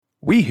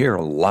We hear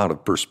a lot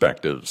of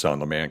perspectives on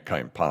the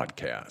Mankind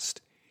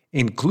podcast.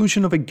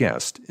 Inclusion of a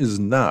guest is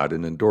not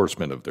an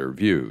endorsement of their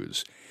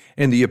views,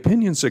 and the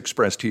opinions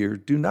expressed here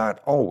do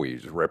not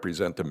always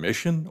represent the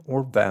mission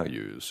or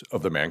values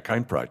of the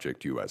Mankind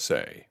Project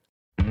USA.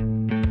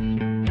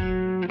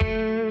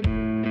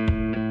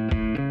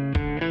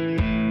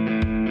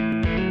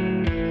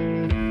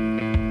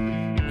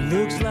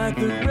 Looks like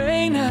the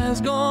rain has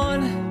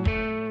gone.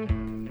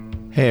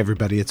 Hey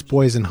everybody, it's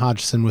Boysen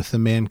Hodgson with the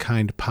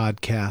Mankind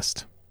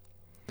Podcast.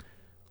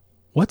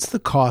 What's the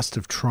cost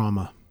of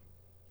trauma?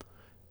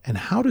 And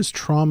how does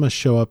trauma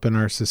show up in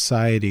our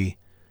society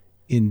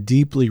in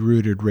deeply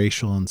rooted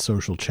racial and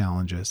social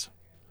challenges?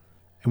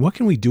 And what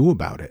can we do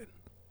about it?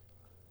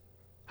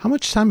 How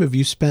much time have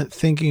you spent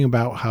thinking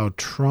about how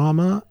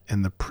trauma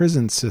and the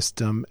prison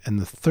system and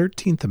the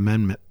 13th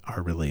Amendment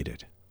are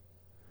related?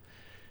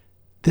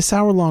 This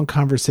hour-long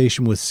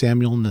conversation with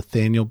Samuel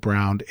Nathaniel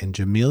Brown and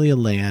Jamelia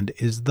Land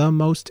is the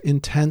most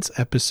intense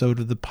episode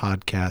of the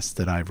podcast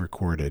that I've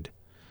recorded.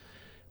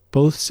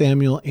 Both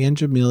Samuel and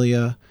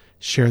Jamelia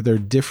share their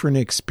different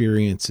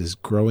experiences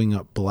growing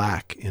up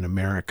Black in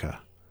America,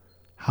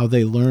 how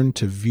they learned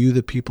to view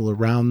the people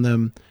around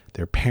them,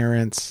 their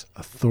parents,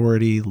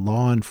 authority,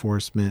 law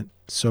enforcement,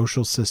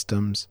 social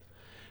systems.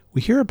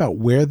 We hear about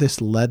where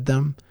this led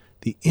them,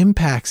 the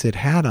impacts it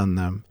had on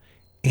them,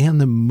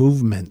 and the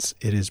movements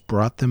it has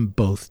brought them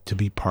both to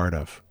be part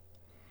of.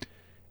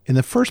 In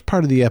the first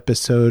part of the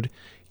episode,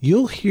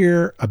 you'll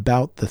hear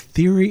about the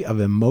theory of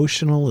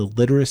emotional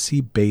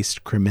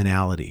illiteracy-based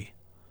criminality,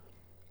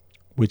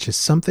 which is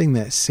something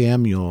that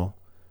Samuel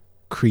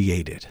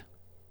created.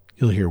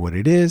 You'll hear what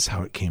it is,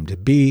 how it came to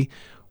be,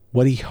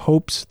 what he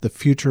hopes the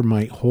future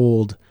might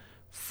hold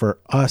for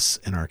us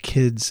and our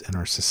kids and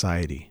our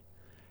society.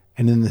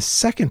 And in the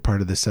second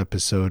part of this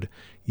episode,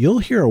 you'll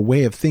hear a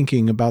way of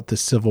thinking about the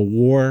Civil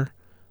War,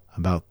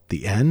 about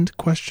the end,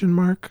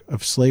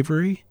 of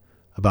slavery,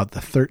 about the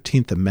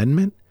 13th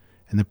Amendment,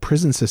 and the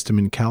prison system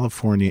in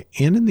California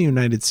and in the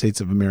United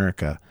States of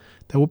America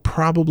that will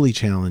probably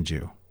challenge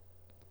you.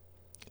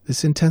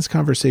 This intense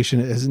conversation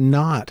is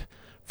not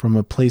from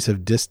a place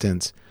of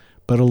distance,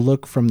 but a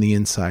look from the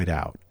inside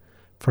out,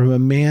 from a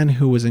man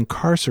who was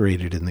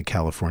incarcerated in the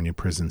California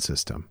prison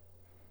system.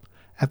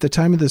 At the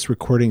time of this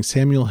recording,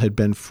 Samuel had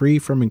been free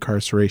from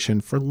incarceration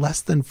for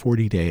less than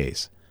 40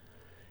 days.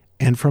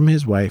 And from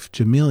his wife,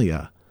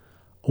 Jamelia,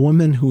 a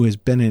woman who has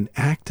been an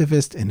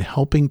activist in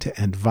helping to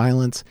end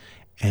violence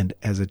and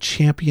as a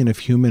champion of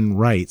human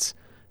rights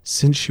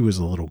since she was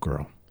a little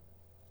girl.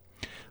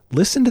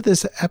 Listen to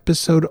this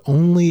episode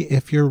only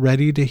if you're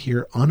ready to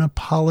hear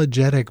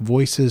unapologetic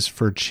voices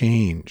for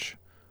change,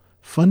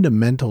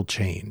 fundamental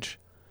change,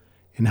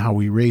 in how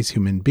we raise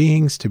human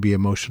beings to be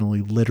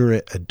emotionally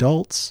literate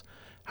adults,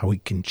 how we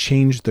can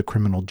change the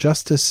criminal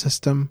justice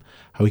system,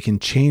 how we can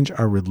change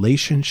our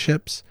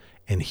relationships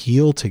and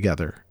heal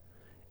together,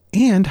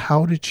 and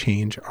how to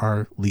change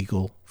our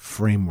legal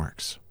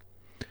frameworks.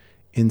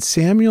 In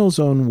Samuel's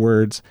own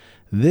words,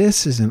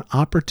 this is an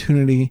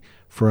opportunity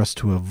for us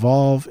to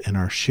evolve in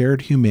our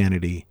shared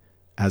humanity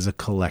as a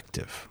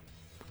collective.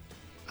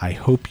 I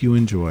hope you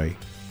enjoy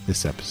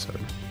this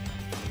episode.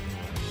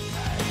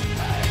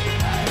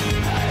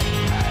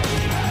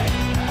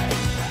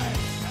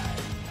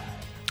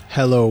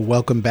 Hello,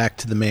 welcome back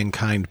to the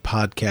Mankind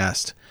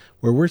Podcast,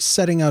 where we're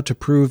setting out to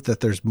prove that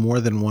there's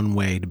more than one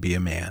way to be a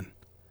man.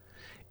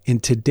 In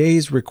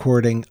today's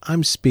recording,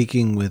 I'm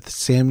speaking with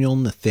Samuel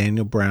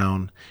Nathaniel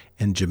Brown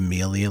and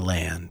Jamelia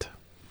Land.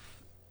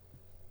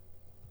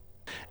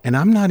 And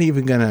I'm not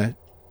even going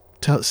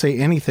to say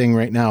anything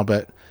right now,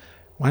 but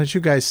why don't you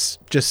guys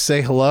just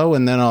say hello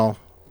and then I'll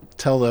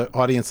tell the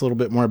audience a little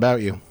bit more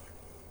about you.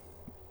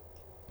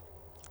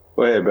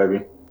 Go ahead,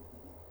 baby.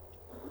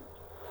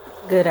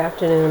 Good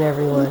afternoon,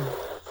 everyone.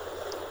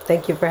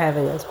 Thank you for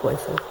having us,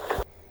 Boysen.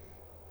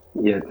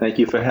 Yeah, thank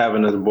you for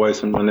having us,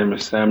 Boysen. My name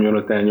is Samuel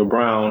Nathaniel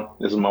Brown.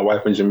 This is my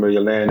wife and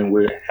Jamelia Land, and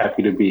we're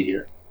happy to be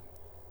here.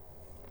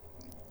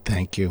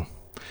 Thank you.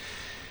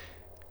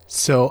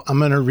 So I'm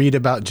going to read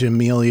about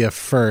Jamelia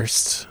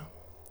first.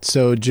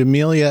 So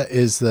Jamelia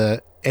is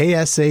the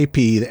ASAP,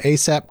 the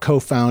ASAP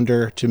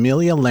co-founder.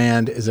 Jamelia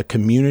Land is a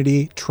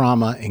community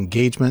trauma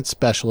engagement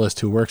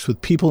specialist who works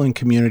with people in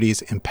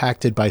communities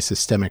impacted by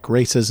systemic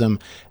racism,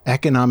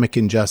 economic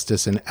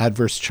injustice, and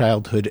adverse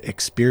childhood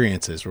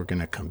experiences. We're going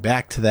to come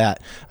back to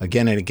that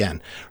again and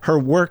again. Her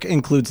work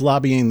includes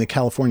lobbying the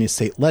California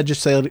State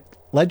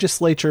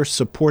Legislature,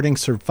 supporting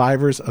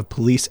survivors of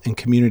police and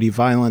community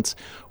violence,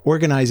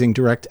 organizing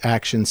direct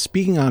action,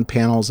 speaking on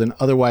panels, and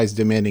otherwise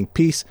demanding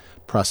peace,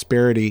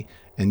 prosperity,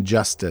 and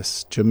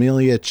justice.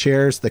 Jamelia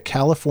chairs the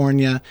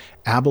California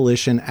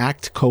Abolition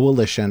Act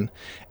Coalition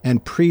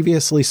and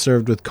previously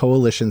served with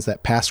coalitions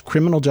that passed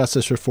criminal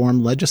justice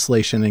reform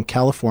legislation in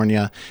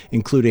California,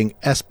 including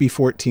SB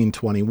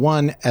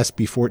 1421,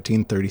 SB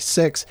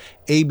 1436,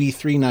 AB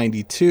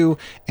 392,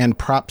 and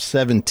Prop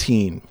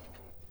 17.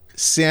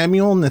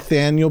 Samuel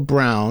Nathaniel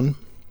Brown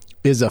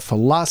is a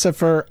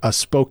philosopher, a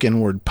spoken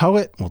word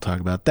poet, we'll talk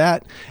about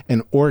that,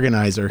 an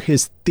organizer.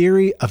 His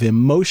theory of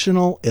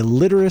emotional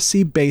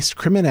illiteracy-based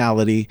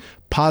criminality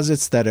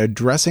posits that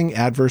addressing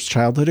adverse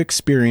childhood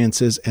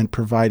experiences and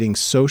providing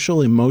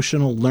social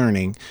emotional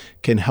learning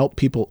can help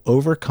people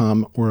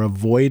overcome or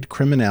avoid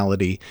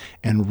criminality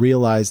and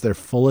realize their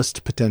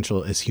fullest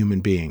potential as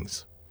human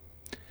beings.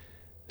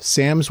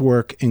 Sam's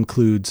work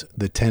includes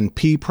the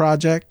 10P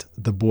Project,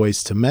 the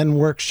Boys to Men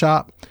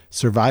Workshop,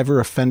 Survivor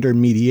Offender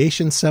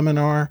Mediation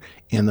Seminar,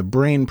 and the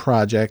BRAIN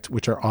Project,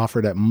 which are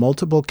offered at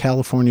multiple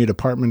California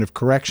Department of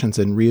Corrections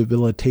and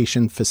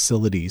Rehabilitation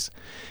facilities.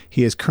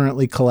 He is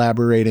currently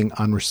collaborating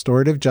on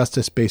restorative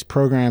justice-based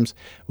programs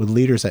with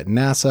leaders at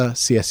NASA,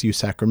 CSU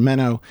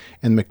Sacramento,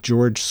 and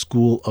McGeorge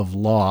School of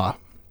Law.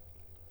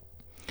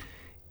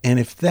 And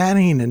if that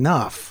ain't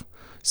enough,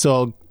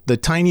 so the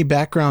tiny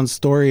background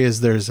story is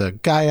there's a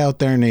guy out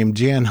there named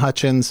Jan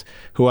Hutchins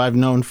who I've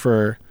known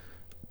for,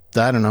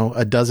 I don't know,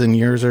 a dozen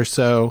years or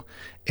so.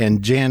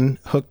 And Jan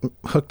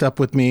hooked up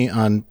with me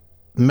on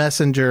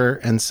Messenger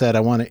and said,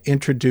 I want to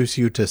introduce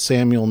you to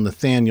Samuel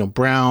Nathaniel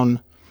Brown.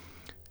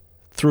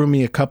 Threw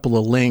me a couple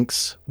of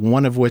links,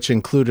 one of which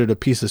included a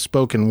piece of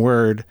spoken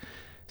word.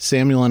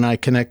 Samuel and I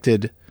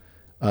connected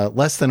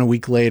less than a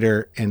week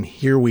later, and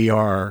here we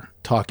are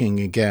talking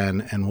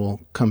again, and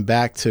we'll come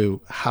back to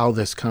how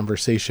this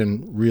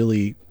conversation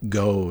really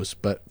goes.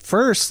 But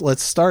first,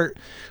 let's start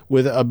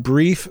with a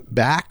brief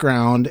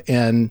background.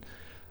 And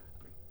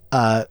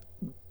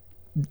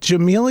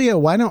Jamelia,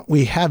 why don't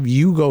we have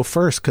you go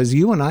first? Because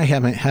you and I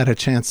haven't had a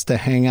chance to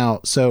hang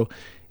out. So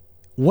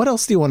what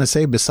else do you want to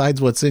say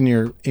besides what's in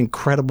your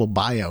incredible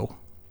bio?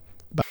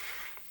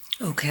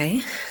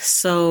 Okay,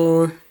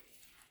 so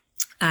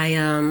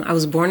I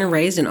was born and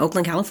raised in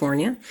Oakland,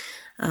 California.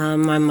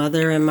 My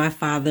mother and my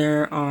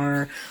father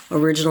are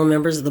original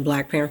members of the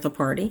Black Panther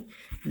Party.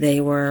 They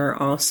were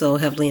also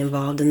heavily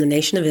involved in the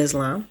Nation of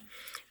Islam.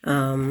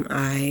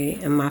 I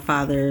am my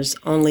father's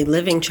only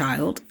living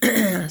child,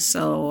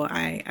 so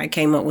I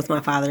came up with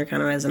my father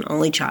kind of as an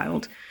only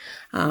child.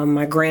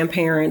 My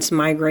grandparents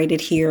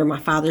migrated here. My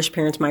father's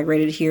parents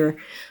migrated here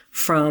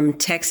from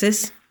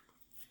Texas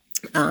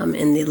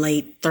in the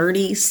late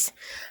 30s.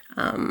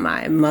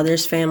 My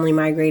mother's family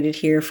migrated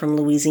here from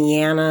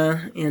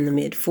Louisiana in the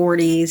mid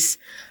 40s.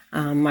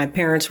 My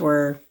parents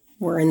were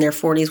in their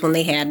 40s when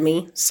they had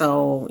me.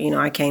 So,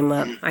 I came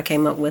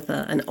up with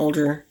an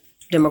older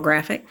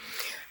demographic.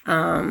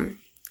 And,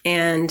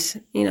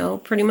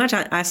 pretty much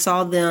I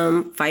saw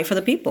them fight for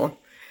the people.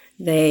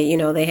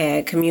 They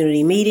had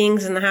community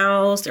meetings in the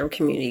house. There were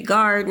community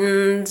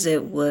gardens.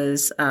 It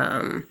was,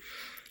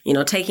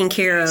 taking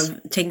care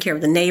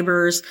of the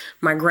neighbors.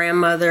 My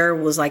grandmother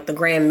was like the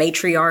grand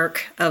matriarch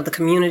of the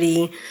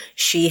community.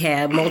 She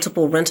had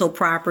multiple rental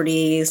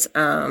properties.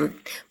 But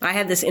I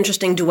had this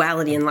interesting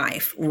duality in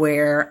life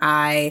where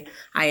I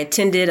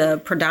attended a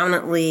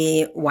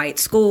predominantly white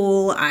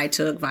school. I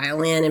took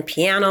violin and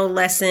piano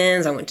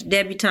lessons. I went to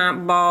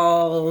debutante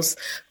balls.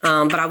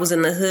 But I was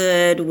in the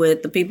hood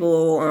with the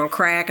people on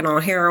crack and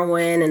on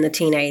heroin and the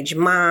teenage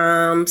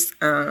moms.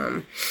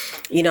 And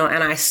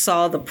I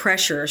saw the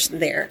pressures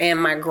there.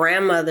 And my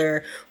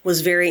grandmother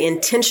was very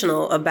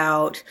intentional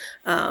about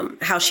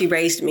how she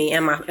raised me,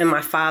 and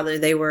my father.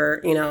 They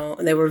were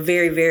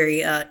very,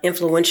 very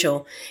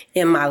influential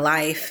in my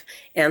life.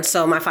 And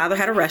so my father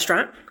had a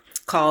restaurant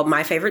called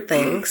My Favorite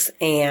Things,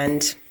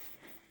 and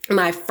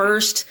my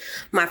first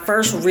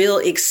real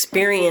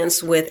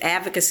experience with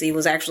advocacy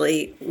was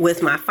actually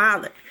with my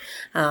father.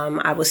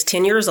 I was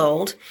 10 years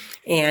old,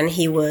 and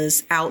he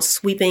was out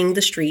sweeping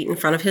the street in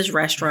front of his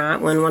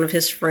restaurant when one of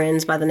his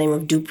friends by the name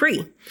of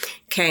Dupree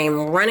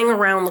came running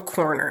around the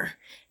corner.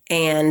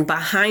 And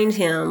behind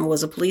him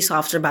was a police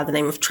officer by the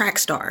name of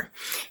Trackstar.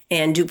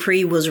 And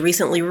Dupree was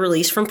recently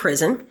released from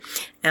prison.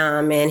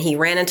 And he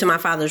ran into my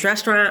father's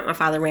restaurant. My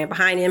father ran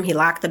behind him. He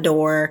locked the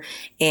door,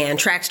 and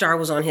Trackstar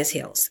was on his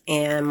heels.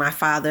 And my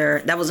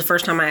father, that was the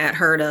first time I had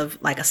heard of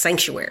like a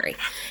sanctuary,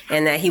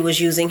 and that he was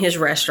using his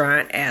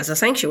restaurant as a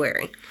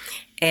sanctuary.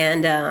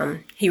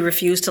 And he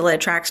refused to let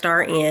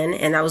Trackstar in.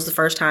 And that was the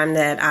first time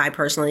that I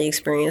personally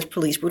experienced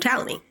police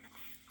brutality.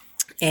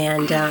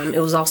 And it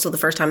was also the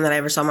first time that I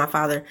ever saw my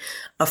father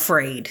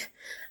afraid.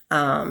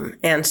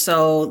 And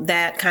so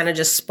that kind of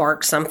just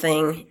sparked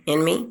something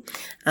in me.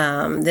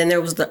 Then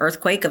there was the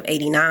earthquake of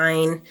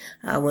 89,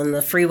 when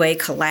the freeway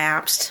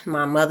collapsed.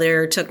 My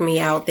mother took me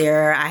out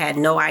there. I had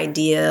no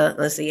idea.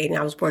 Let's see,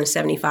 I was born in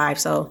 75.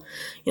 So,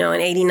 in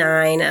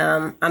 89,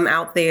 I'm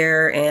out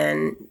there,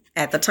 and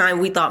at the time,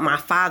 we thought my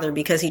father,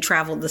 because he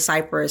traveled to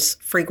Cyprus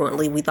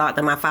frequently, we thought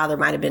that my father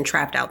might have been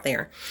trapped out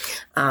there.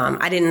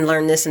 I didn't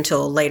learn this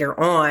until later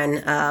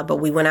on,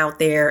 but we went out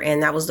there,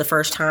 and that was the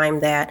first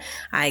time that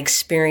I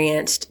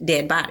experienced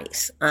dead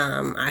bodies.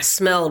 I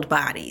smelled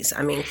bodies.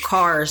 I mean,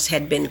 cars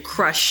had been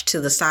crushed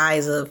to the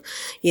size of,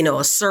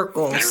 a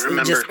circle.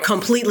 Just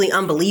completely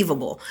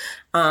unbelievable.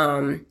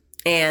 And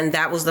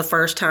that was the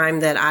first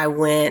time that I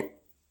went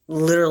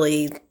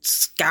literally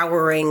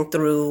scouring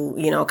through,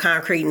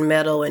 concrete and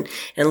metal and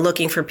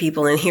looking for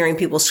people and hearing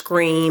people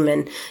scream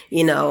and,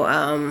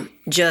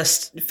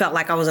 just felt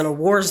like I was in a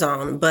war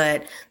zone.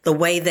 But the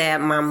way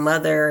that my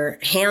mother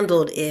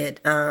handled it,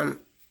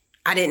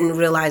 I didn't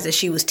realize that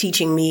she was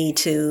teaching me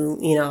to,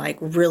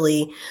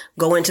 really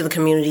go into the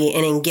community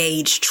and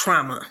engage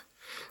trauma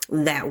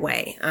that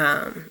way.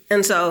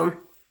 And so,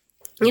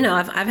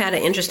 I've had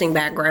an interesting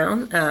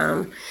background.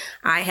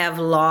 I have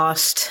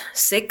lost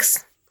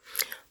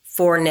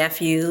 4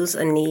 nephews,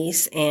 a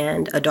niece,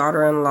 and a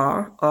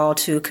daughter-in-law, all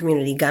to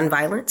community gun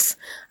violence,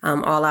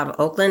 all out of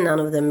Oakland. None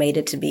of them made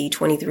it to be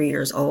 23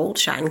 years old,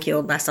 shot and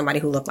killed by somebody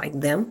who looked like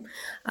them.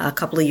 A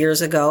couple of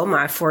years ago,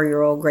 my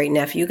 4-year-old great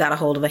nephew got a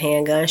hold of a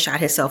handgun, shot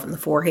himself in the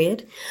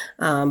forehead.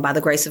 By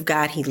the grace of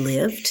God, he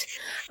lived.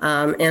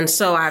 And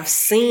so I've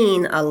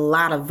seen a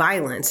lot of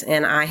violence,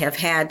 and I have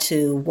had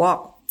to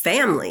walk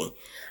family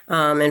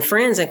and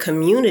friends and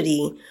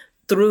community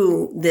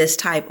through this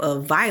type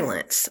of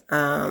violence.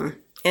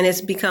 And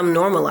it's become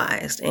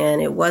normalized. And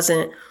it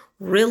wasn't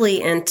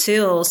really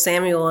until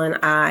Samuel and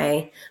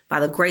I, by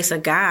the grace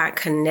of God,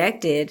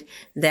 connected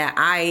that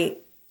I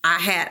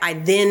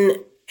then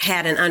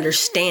had an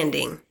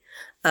understanding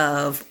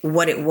of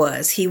what it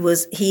was.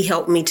 He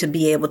helped me to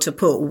be able to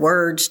put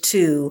words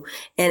to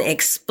and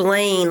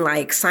explain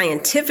like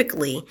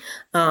scientifically,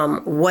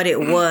 what it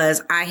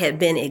was I had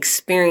been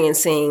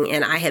experiencing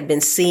and I had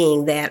been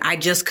seeing that I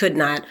just could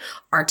not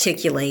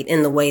articulate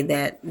in the way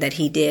that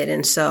he did.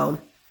 And so,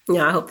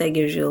 I hope that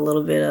gives you a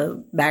little bit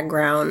of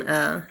background.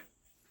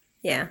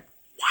 Yeah.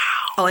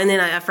 Wow. Oh, and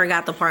then I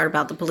forgot the part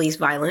about the police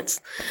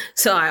violence.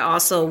 So I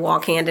also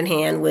walk hand in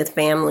hand with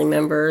family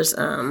members.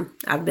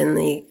 I've been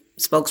the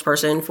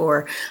spokesperson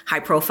for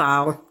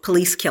high-profile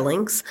police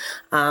killings.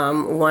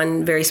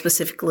 One very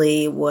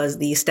specifically was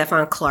the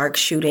Stephon Clark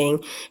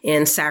shooting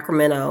in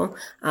Sacramento.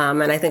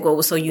 And I think what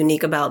was so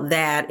unique about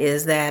that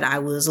is that I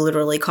was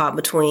literally caught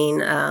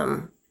between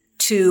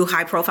 2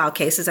 high-profile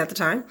cases at the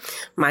time.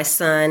 My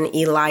son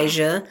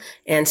Elijah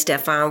and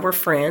Stephon were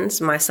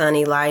friends. My son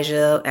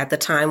Elijah at the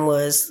time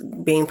was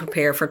being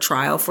prepared for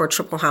trial for a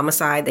triple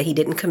homicide that he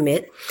didn't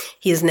commit.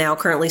 He is now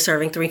currently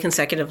serving 3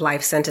 consecutive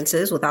life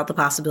sentences without the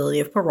possibility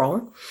of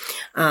parole.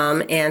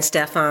 And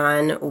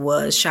Stephon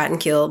was shot and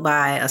killed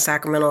by a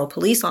Sacramento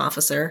police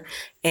officer.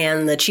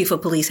 And the chief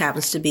of police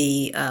happens to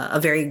be a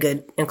very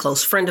good and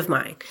close friend of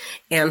mine.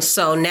 And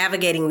so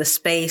navigating the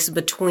space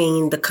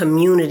between the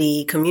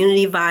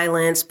community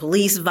violence,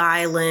 police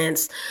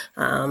violence,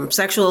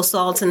 sexual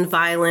assaults and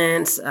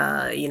violence,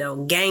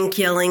 gang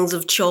killings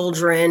of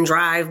children,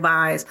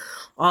 drive-bys,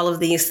 all of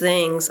these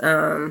things.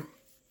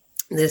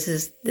 This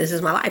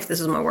is my life. This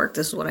is my work.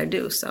 This is what I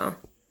do. So.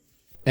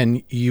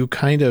 And you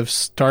kind of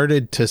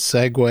started to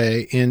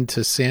segue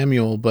into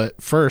Samuel,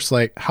 but first,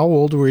 like, how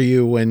old were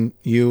you when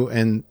you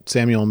and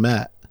Samuel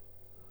met?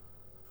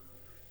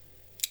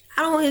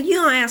 You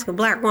don't ask a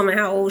black woman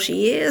how old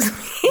she is.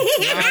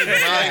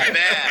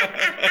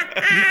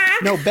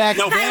 Back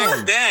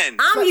then.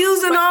 I'm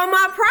using all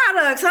my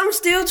products. I'm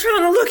still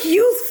trying to look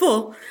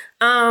youthful.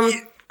 I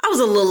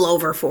was a little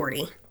over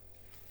 40.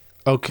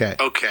 Okay.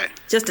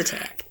 Just a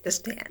tad.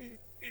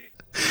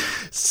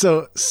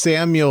 So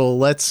Samuel,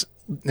 let's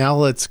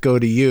go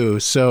to you.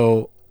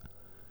 So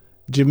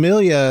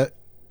Jamelia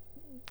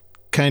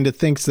kind of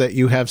thinks that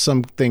you have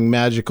something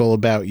magical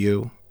about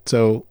you.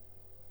 So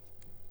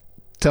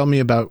tell me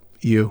about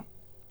you.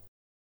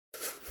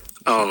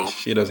 Oh,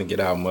 she doesn't get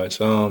out much.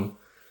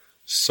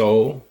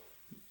 So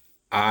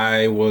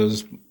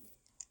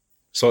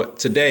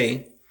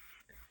today,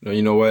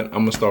 you know what? I'm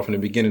going to start from the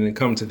beginning and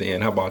come to the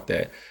end. How about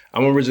that?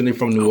 I'm originally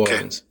from New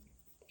Orleans,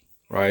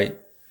 right?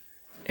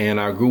 And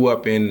I grew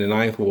up in the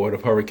 9th Ward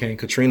of Hurricane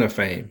Katrina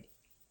fame.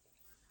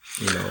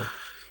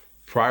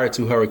 Prior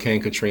to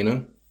Hurricane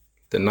Katrina,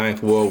 the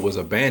 9th Ward was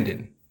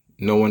abandoned.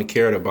 No one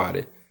cared about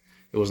it.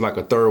 It was like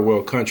a third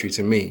world country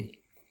to me.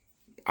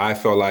 I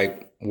felt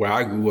like where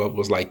I grew up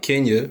was like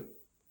Kenya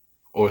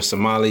or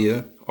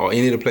Somalia or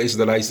any of the places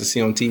that I used to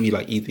see on TV,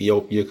 like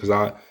Ethiopia, because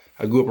I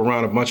grew up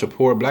around a bunch of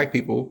poor black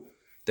people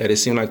that it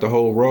seemed like the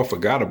whole world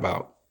forgot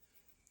about.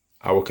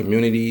 Our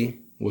community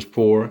was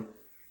poor.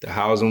 The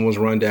housing was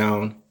run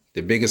down.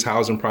 The biggest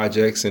housing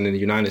projects in the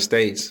United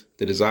States,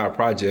 the Desire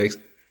Projects,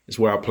 is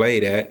where I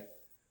played at.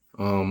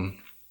 And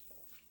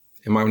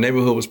my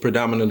neighborhood was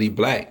predominantly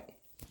black.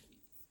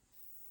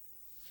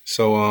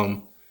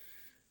 So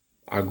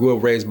I grew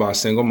up raised by a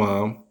single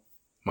mom.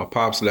 My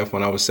pops left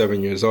when I was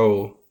 7 years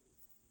old.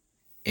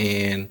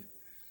 And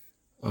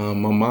my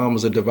mom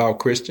was a devout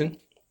Christian.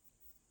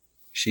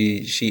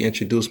 She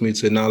introduced me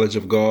to the knowledge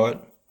of God,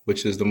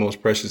 which is the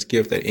most precious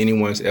gift that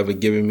anyone's ever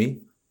given me.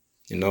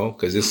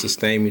 Because it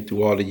sustained me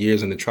through all the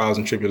years and the trials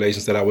and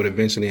tribulations that I would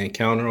eventually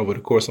encounter over the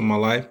course of my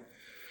life.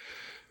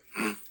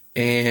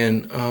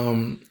 And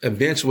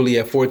eventually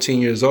at 14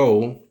 years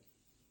old,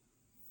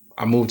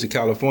 I moved to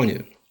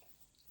California.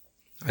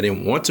 I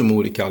didn't want to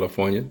move to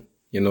California.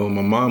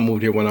 My mom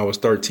moved here when I was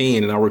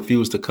 13 and I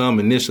refused to come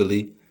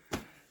initially.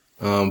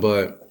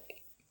 So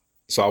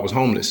I was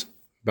homeless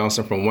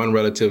bouncing from one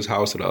relative's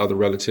house to the other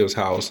relative's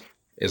house.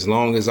 As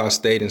long as I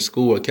stayed in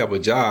school or kept a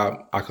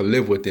job, I could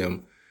live with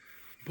them.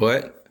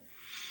 But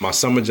my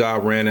summer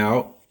job ran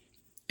out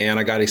and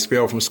I got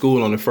expelled from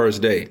school on the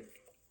first day.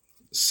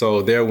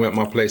 So there went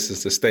my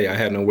places to stay. I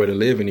had nowhere to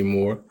live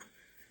anymore.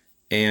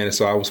 And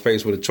so I was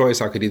faced with a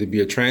choice. I could either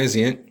be a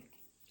transient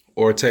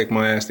or take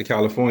my ass to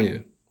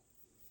California.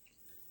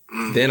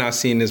 Then I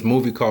seen this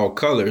movie called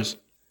Colors,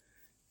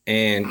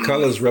 and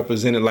Colors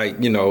represented,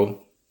 like, you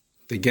know,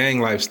 the gang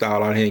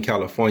lifestyle out here in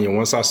California.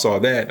 Once I saw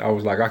that, I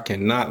was like, I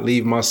cannot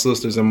leave my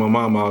sisters and my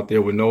mom out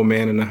there with no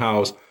man in the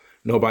house,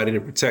 nobody to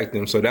protect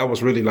them. So that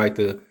was really like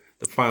the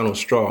final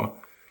straw.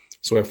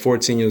 So at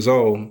 14 years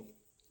old,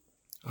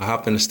 I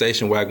hopped in the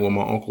station wagon with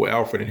my Uncle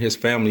Alfred and his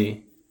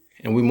family,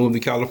 and we moved to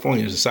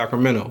California, to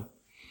Sacramento.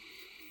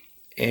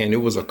 And it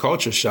was a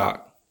culture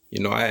shock.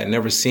 You know, I had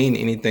never seen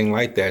anything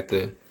like that.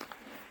 The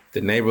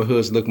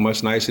neighborhoods looked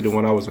much nicer than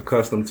what I was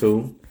accustomed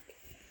to.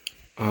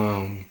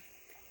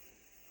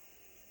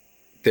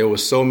 There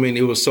was so many,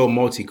 it was so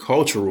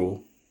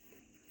multicultural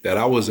that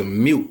I was a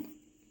mute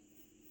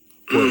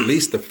for at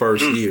least the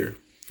first year.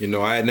 You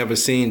know, I had never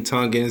seen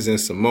Tongans and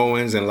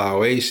Samoans and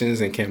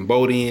Laotians and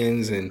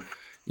Cambodians and,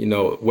 you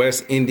know,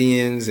 West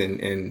Indians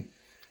and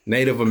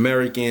Native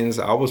Americans.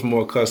 I was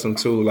more accustomed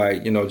to,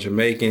 like, you know,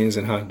 Jamaicans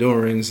and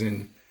Hondurans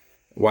and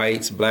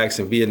whites, blacks,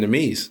 and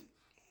Vietnamese,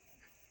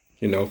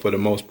 you know, for the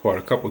most part,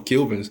 a couple of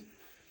Cubans.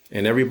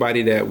 And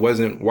everybody that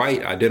wasn't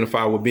white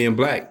identified with being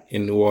black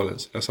in New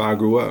Orleans. That's how I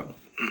grew up.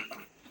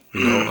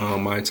 You know,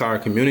 my entire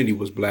community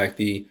was black.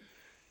 The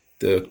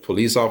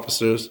police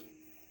officers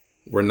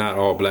were not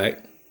all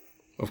black,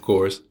 of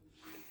course.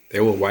 They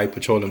were white,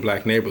 patrolling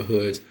black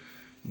neighborhoods.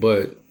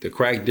 But the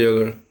crack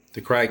dealer,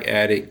 the crack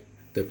addict,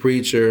 the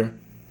preacher,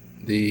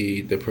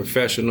 the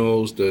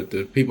professionals,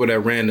 the people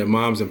that ran the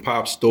moms and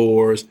pop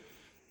stores,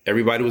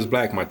 everybody was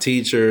black. My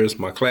teachers,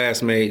 my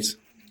classmates.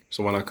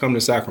 So when I come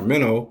to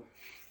Sacramento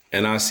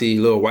and I see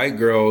little white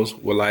girls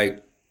with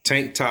like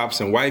tank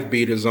tops and wife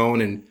beaters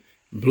on and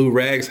blue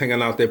rags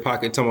hanging out their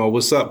pocket talking about,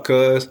 what's up,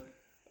 cuz?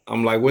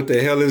 I'm like, what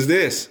the hell is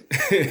this?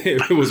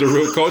 It was a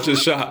real culture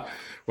shock,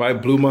 right?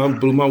 Blew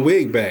my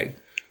wig back.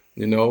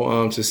 You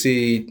know, to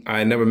see, I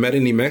had never met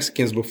any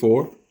Mexicans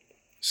before.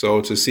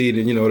 So to see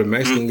the, you know, the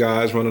Mexican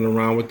guys running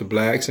around with the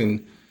blacks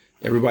and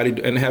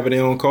everybody and having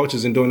their own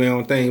cultures and doing their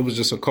own thing, it was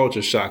just a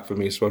culture shock for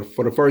me. So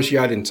for the first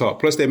year, I didn't talk.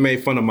 Plus, they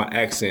made fun of my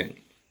accent.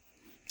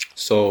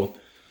 So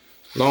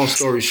long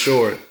story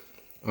short,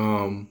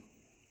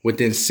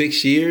 within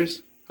 6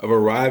 years of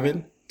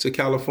arriving to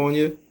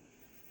California,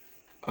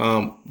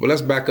 well,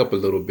 let's back up a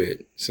little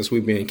bit since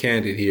we're being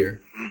candid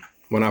here.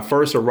 When I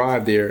first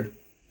arrived there,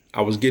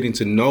 I was getting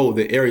to know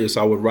the area,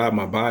 so I would ride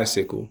my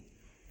bicycle.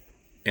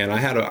 And I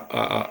had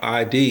a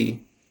ID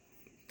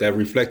that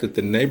reflected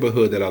the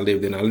neighborhood that I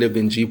lived in. I lived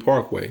in G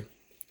Parkway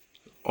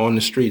on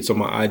the street, so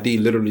my ID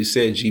literally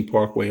said G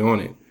Parkway on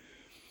it.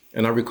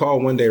 And I recall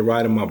one day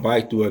riding my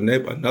bike through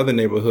another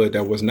neighborhood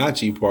that was not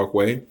G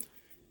Parkway,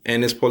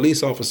 and this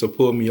police officer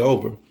pulled me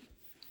over,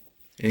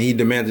 and he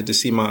demanded to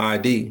see my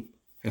ID.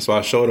 And so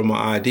I showed him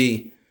my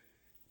ID,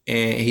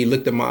 and he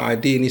looked at my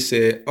ID and he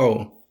said,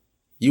 "Oh,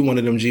 you one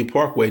of them G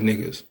Parkway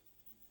niggas."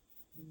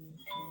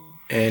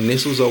 And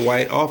this was a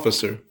white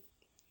officer.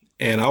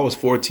 And I was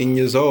 14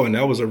 years old, and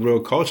that was a real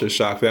culture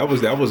shock. That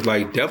was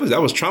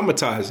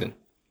traumatizing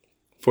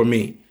for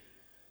me.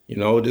 You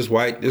know, this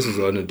is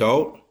an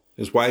adult,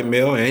 this white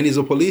male, and he's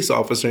a police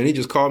officer, and he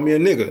just called me a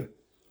nigga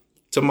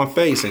to my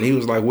face. And he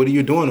was like, "What are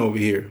you doing over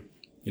here?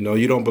 You know,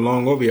 you don't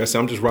belong over here." I said,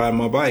 "I'm just riding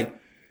my bike."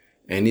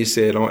 And he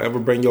said, "Don't ever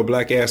bring your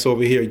black ass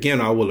over here again,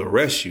 or I will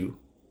arrest you.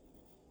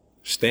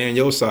 Stay on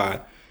your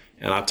side."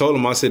 And I told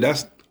him, I said, I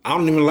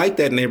don't even like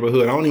that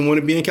neighborhood. I don't even want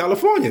to be in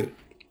California.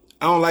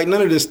 I don't like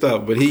none of this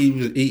stuff. But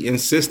he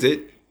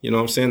insisted, you know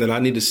what I'm saying, that I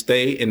need to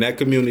stay in that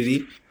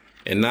community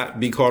and not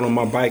be caught on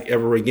my bike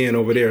ever again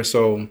over there.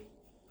 So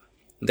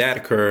that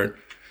occurred.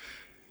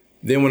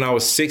 Then when I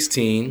was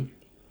 16,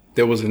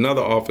 there was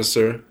another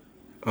officer,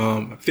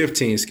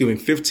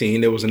 15,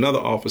 there was another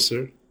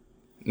officer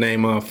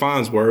named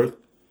Farnsworth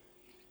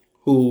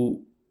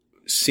who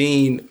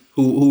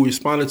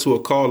responded to a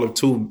call of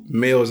two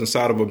males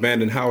inside of an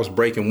abandoned house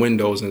breaking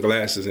windows and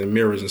glasses and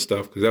mirrors and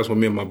stuff, because that's what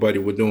me and my buddy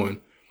were doing.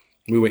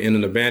 We were in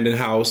an abandoned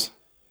house,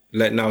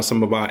 letting out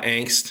some of our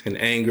angst and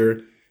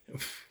anger,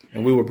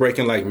 and we were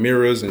breaking like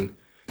mirrors and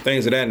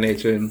things of that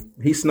nature. And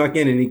he snuck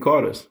in and he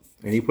caught us.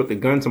 And he put the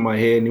gun to my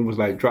head and he was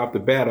like, "Drop the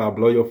bat, I'll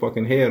blow your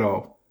fucking head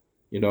off,"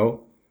 you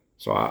know?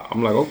 So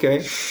I'm like,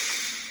 okay.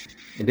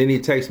 And then he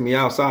takes me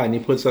outside and he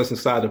puts us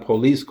inside the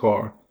police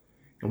car.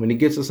 And when he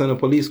gets us in the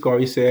police car,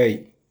 he said,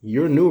 "Hey,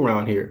 you're new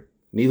around here.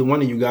 Neither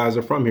one of you guys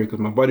are from here," because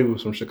my buddy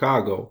was from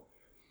Chicago.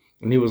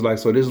 And he was like,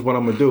 "So this is what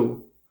I'm going to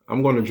do.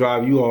 I'm going to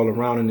drive you all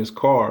around in this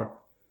car."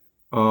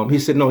 He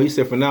said,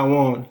 "From now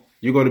on,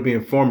 you're going to be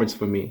informants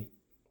for me.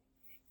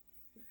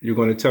 You're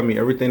going to tell me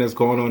everything that's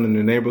going on in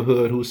the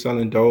neighborhood, who's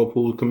selling dope,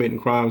 who's committing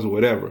crimes or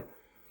whatever."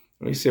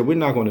 And he said, "We're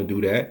not going to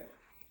do that."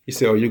 He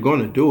said, "Oh, you're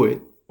going to do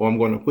it, or I'm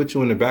going to put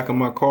you in the back of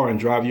my car and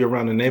drive you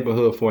around the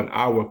neighborhood for an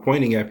hour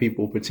pointing at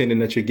people, pretending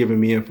that you're giving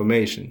me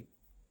information.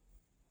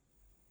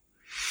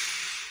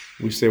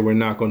 We said we're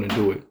not going to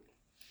do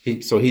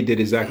it. So he did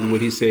exactly what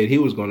he said he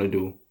was going to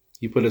do.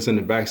 He put us in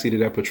the backseat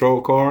of that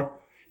patrol car,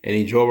 and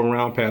he drove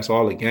around past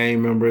all the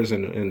gang members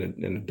and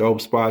the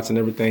dope spots and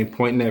everything,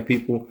 pointing at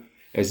people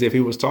as if he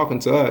was talking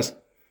to us.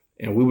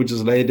 And we would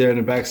just lay there in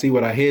the backseat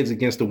with our heads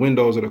against the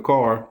windows of the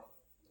car.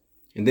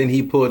 And then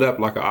he pulled up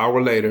like an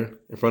hour later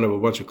in front of a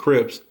bunch of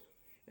Crips.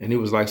 And he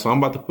was like, so I'm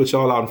about to put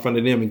y'all out in front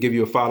of them and give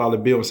you a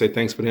 $5 bill and say,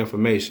 thanks for the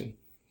information.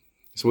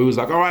 So we was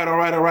like, all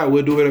right.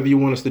 We'll do whatever you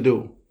want us to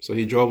do. So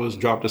he drove us,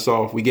 dropped us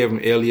off. We gave him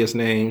alias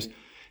names.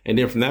 And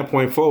then from that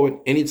point forward,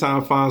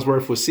 anytime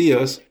Farnsworth would see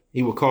us,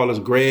 he would call us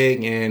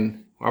Greg,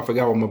 and I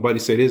forgot what my buddy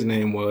said his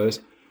name was,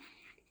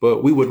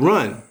 but we would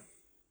run.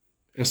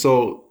 And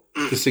so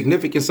the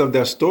significance of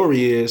that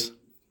story is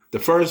the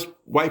first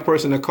white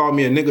person that called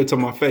me a nigger to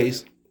my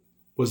face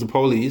was the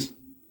police,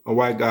 a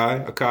white guy,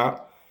 a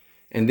cop.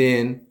 And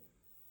then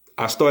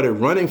I started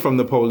running from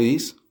the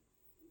police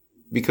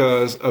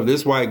because of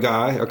this white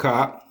guy, a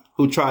cop,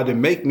 who tried to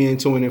make me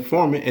into an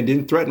informant and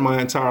didn't threaten my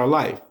entire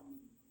life.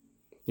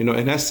 You know,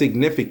 and that's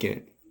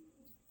significant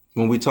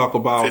when we talk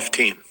about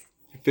 14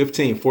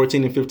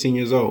 and 15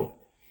 years old.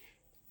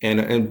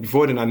 And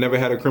before then, I never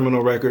had a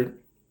criminal record,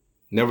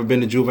 never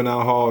been to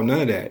juvenile hall,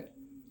 none of that.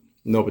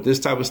 You know, but this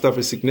type of stuff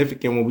is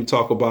significant when we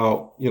talk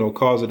about, you know,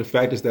 causative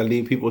factors that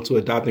lead people to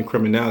adopting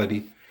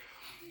criminality.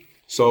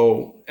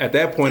 So at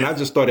that point, I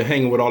just started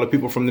hanging with all the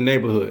people from the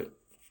neighborhood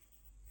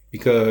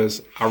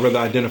because I'd rather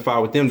identify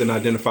with them than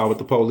identify with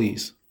the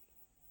police.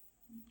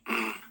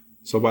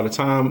 So by the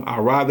time I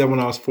arrived there when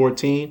I was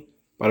 14,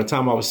 by the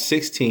time I was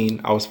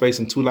 16, I was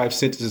facing 2 life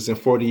sentences and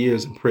 40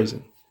 years in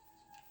prison.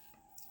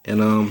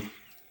 And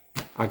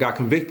I got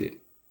convicted.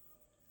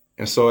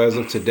 And so as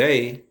of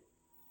today,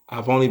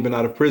 I've only been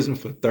out of prison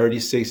for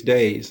 36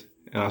 days,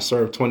 and I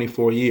served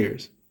 24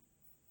 years.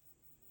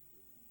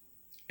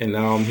 And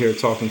now I'm here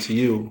talking to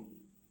you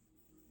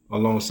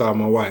alongside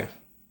my wife.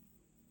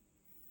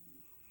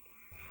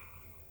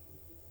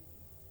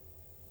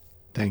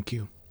 Thank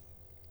you.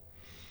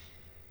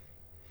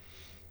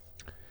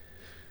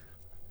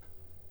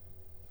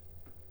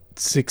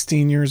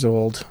 "16 years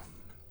old,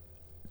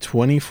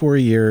 24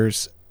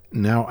 years,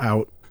 now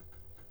out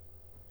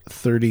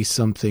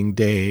 30-something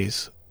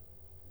days."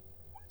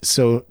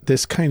 So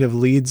this kind of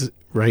leads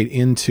right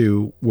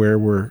into where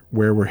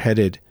we're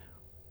headed.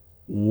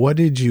 What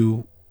did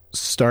you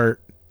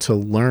start to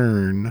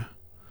learn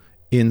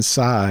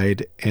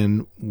inside,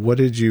 and what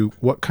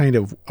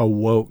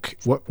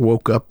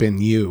woke up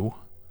in you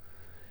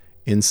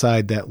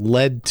inside that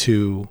led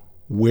to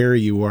where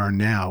you are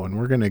now? And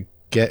we're going to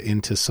get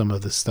into some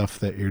of the stuff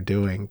that you're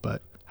doing,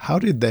 but how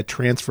did that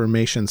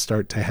transformation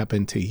start to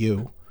happen to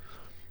you?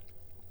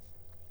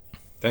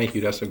 Thank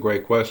you. That's a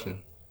great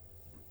question.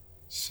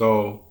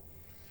 So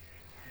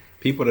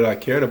people that I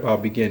cared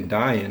about began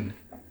dying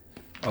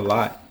a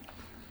lot.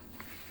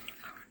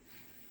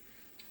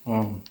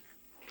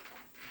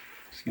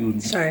 Excuse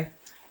me. Sorry.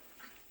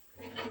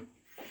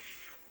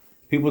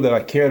 People that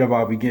I cared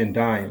about began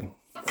dying,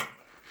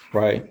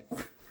 right?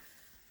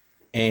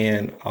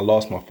 And I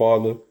lost my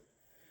father.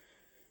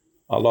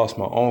 I lost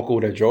my uncle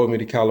that drove me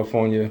to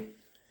California.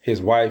 His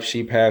wife,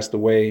 she passed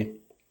away.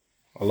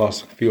 I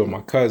lost a few of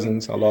my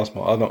cousins. I lost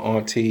my other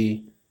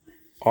auntie.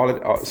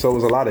 So it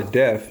was a lot of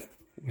death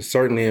was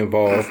certainly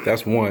involved.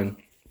 That's one.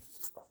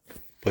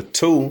 But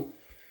two,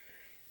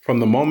 from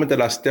the moment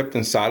that I stepped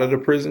inside of the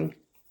prison,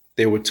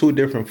 there were 2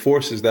 different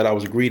forces that I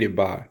was greeted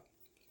by.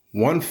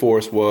 One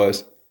force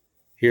was,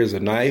 here's a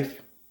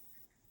knife,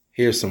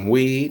 here's some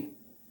weed,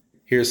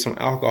 here's some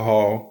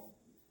alcohol.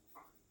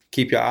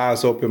 Keep your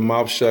eyes open,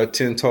 mouth shut,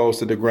 10 toes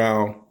to the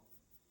ground,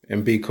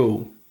 and be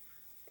cool.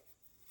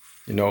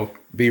 You know,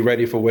 be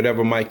ready for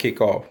whatever might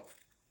kick off.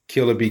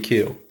 Kill or be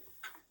killed.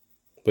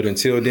 But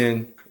until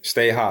then,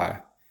 stay high,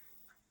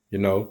 you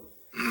know.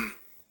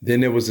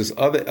 Then there was this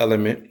other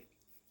element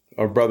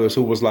of brothers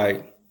who was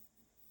like,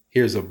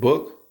 here's a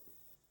book.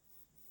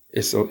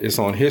 It's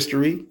on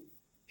history.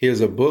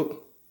 Here's a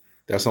book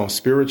that's on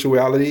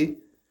spirituality.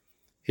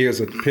 Here's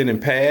a pen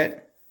and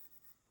pad.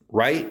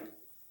 Write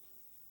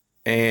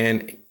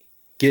and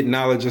get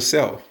knowledge of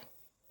self.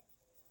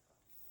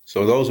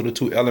 So those are the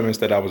 2 elements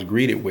that I was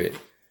greeted with.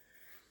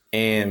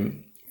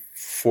 And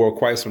for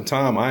quite some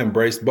time, I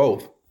embraced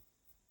both.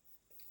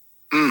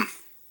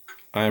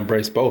 I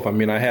embraced both. I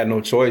mean, I had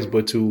no choice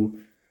but to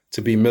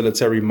be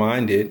military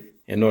minded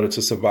in order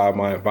to survive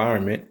my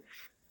environment,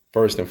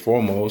 first and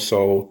foremost.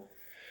 So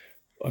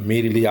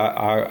immediately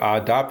I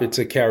adopted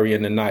to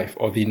carrying the knife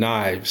or the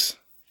knives,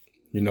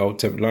 you know,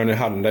 to learning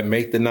how to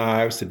make the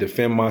knives, to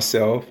defend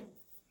myself,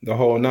 the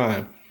whole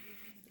nine.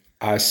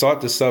 I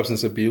sought the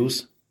substance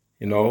abuse,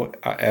 you know,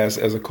 as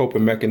a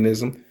coping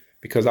mechanism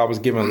because I was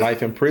given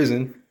life in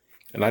prison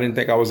and I didn't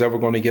think I was ever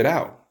going to get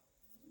out.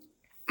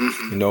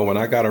 You know, when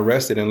I got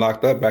arrested and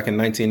locked up back in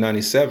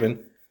 1997,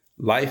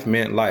 life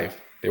meant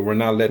life. They were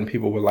not letting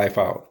people with life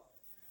out.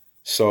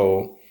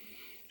 So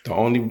The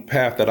only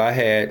path that I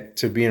had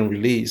to being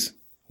released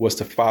was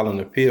to file an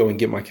appeal and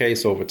get my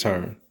case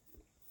overturned,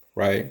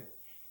 right?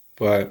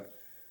 But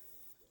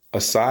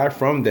aside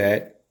from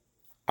that,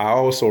 I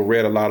also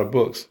read a lot of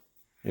books.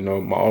 You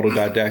know, my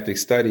autodidactic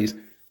studies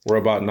were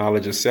about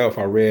knowledge of self.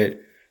 I read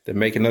The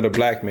Making of the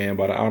Black Man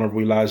by the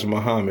Honorable Elijah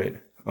Muhammad,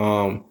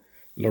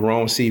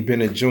 Lerone C.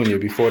 Bennett Jr.,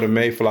 Before the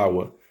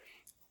Mayflower,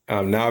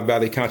 Nile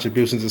Valley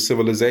Contributions to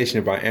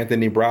Civilization by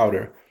Anthony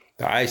Browder,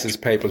 The ISIS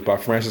Papers by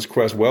Francis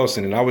Cress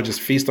Welsing. And I would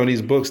just feast on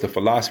these books, The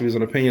Philosophies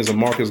and Opinions of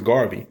Marcus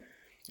Garvey.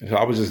 And so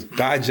I was just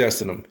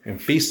digesting them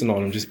and feasting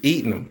on them, just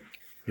eating them,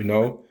 you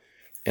know,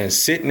 and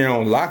sitting there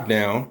on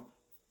lockdown,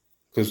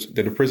 because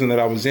the prison that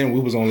I was in, we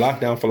was on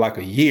lockdown for like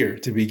a year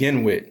to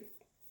begin with.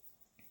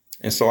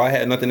 And so I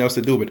had nothing else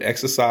to do but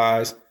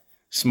exercise,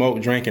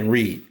 smoke, drink, and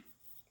read.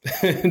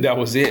 That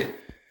was it.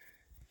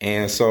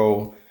 And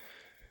so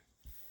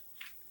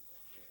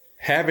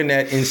having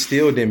that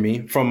instilled in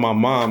me from my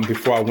mom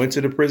before I went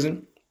to the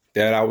prison,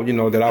 that I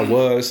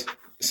was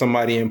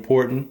somebody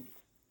important,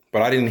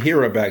 but I didn't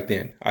hear her back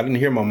then. I didn't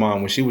hear my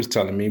mom when she was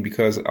telling me,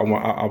 because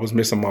I was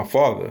missing my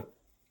father,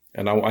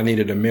 and I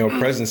needed a male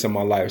presence in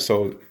my life.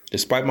 So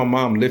despite my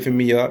mom lifting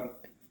me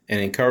up and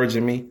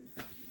encouraging me,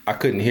 I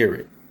couldn't hear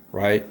it,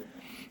 right?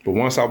 But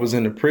once I was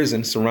in the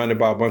prison, surrounded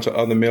by a bunch of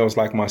other males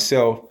like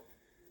myself,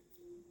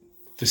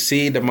 the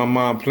seed that my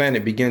mom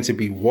planted began to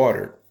be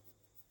watered.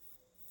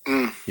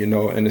 You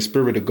know, and the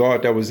Spirit of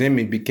God that was in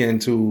me began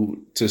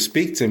to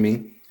speak to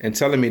me and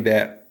telling me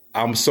that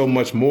I'm so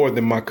much more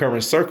than my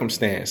current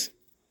circumstance.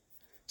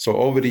 So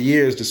over the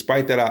years,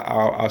 despite that,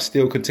 I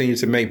still continue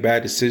to make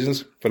bad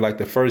decisions for like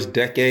the first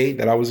decade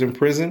that I was in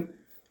prison.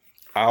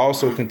 I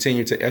also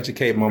continue to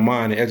educate my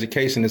mind, and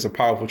education is a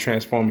powerful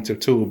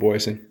transformative tool,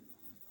 Boyson.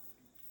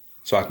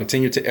 So I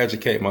continue to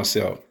educate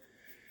myself.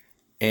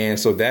 And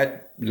so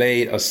that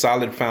laid a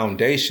solid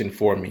foundation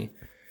for me.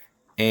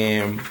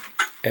 And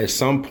at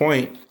some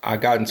point, I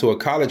got into a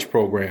college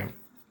program.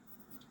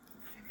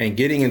 And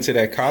getting into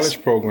that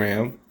college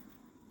program,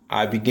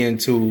 I began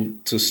to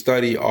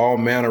study all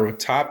manner of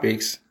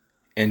topics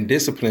and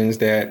disciplines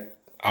that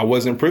I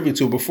wasn't privy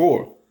to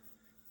before.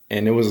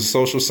 And it was a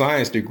social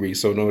science degree.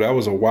 So no, that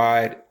was a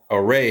wide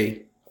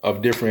array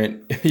of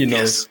different,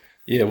 yes.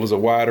 Yeah, it was a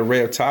wide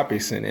array of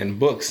topics and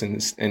books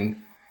and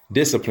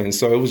disciplines.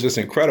 So it was just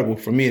incredible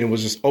for me. And it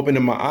was just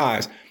opening my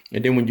eyes.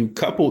 And then when you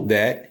coupled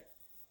that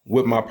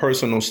with my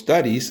personal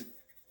studies,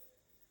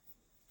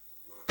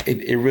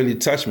 it really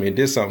touched me. It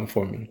did something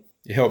for me.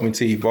 It helped me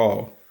to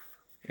evolve.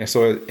 And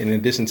so in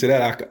addition to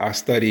that, I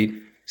studied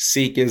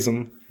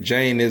Sikhism,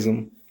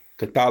 Jainism,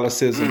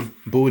 Catholicism,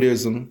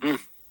 Buddhism,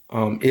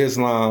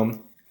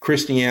 Islam,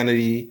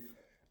 Christianity.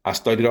 I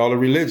studied all the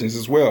religions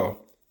as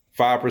well.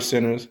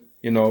 5%ers,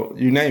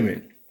 you name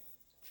it.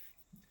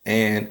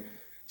 And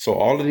so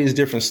all of these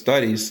different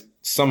studies,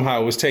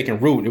 somehow it was taking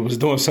root. It was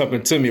doing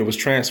something to me. It was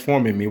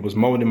transforming me. It was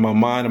molding my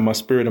mind and my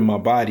spirit and my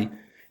body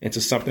into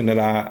something that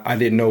I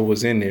didn't know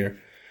was in there.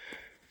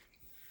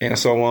 And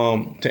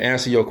so to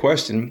answer your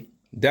question,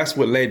 that's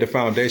what laid the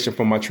foundation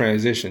for my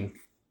transition,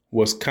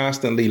 was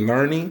constantly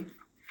learning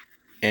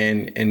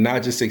and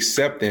not just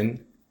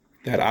accepting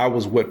that I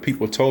was what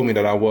people told me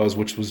that I was,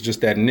 which was just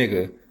that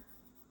nigga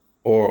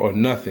or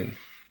nothing.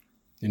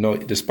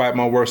 Despite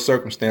my worst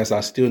circumstance,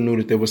 I still knew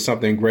that there was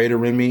something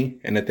greater in me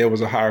and that there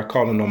was a higher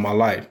calling on my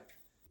life.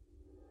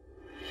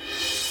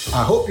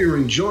 I hope you're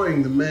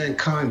enjoying the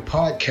Mankind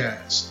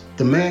Podcast.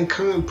 The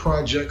Mankind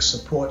Project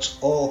supports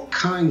all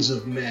kinds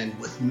of men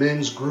with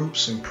men's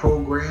groups and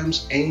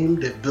programs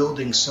aimed at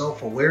building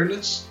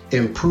self-awareness,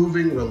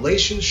 improving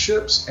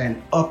relationships,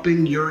 and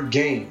upping your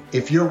game.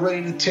 If you're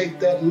ready to take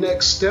that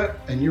next step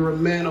and you're a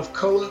man of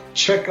color,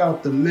 check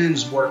out the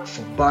men's work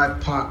for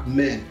BIPOC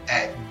men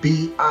at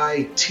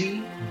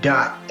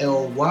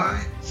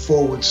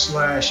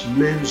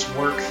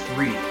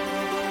bit.ly/menswork3.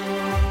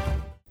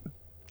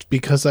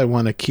 Because I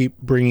want to keep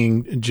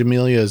bringing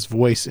Jamilia's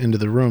voice into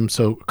the room.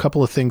 So a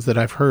couple of things that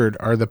I've heard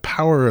are the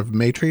power of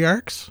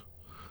matriarchs.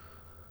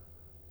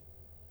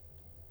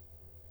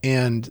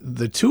 And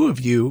the two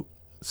of you,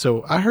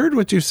 so I heard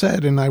what you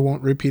said, and I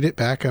won't repeat it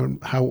back on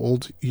how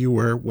old you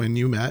were when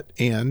you met.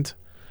 And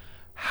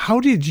how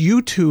did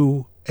you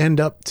two end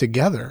up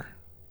together?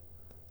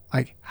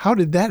 Like, how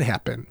did that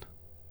happen?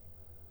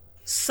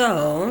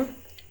 So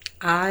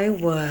I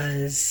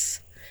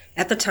was,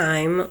 at the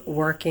time,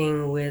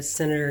 working with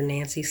Senator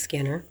Nancy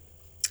Skinner.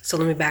 So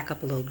let me back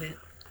up a little bit.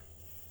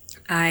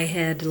 I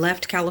had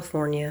left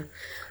California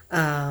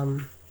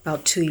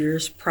about 2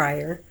 years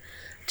prior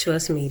to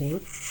us meeting.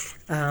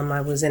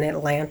 I was in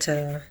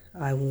Atlanta.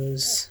 I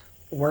was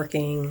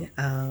working,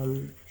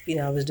 I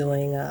was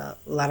doing a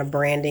lot of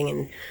branding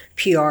and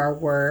PR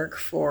work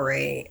for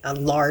a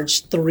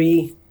large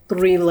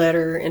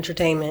three-letter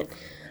entertainment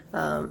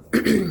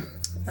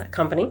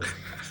company.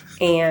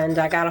 And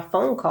I got a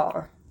phone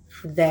call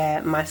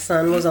that my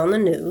son was on the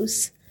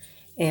news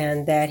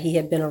and that he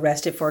had been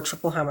arrested for a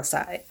triple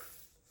homicide.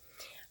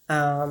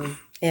 And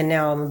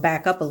now I'm going to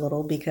back up a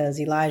little because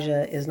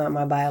Elijah is not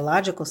my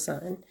biological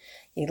son.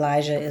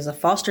 Elijah is a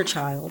foster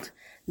child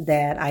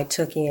that I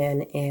took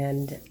in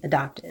and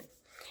adopted.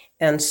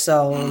 And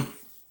so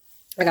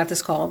I got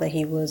this call that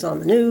he was on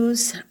the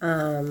news.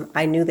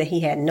 I knew that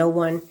he had no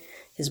one.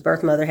 His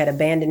birth mother had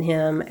abandoned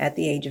him at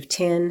the age of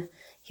 10.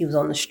 He was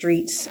on the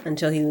streets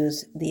until he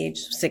was the age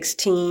of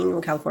 16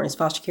 when California's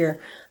foster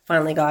care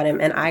finally got him.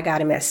 And I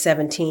got him at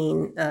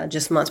 17,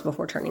 just months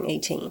before turning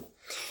 18.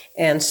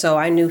 And so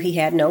I knew he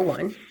had no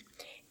one.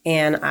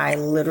 And I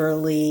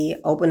literally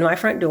opened my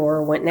front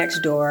door, went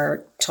next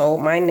door,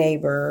 told my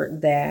neighbor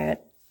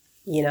that,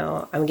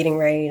 I'm getting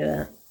ready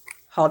to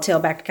haul tail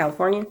back to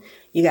California.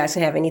 You guys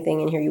can have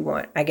anything in here you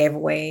want. I gave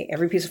away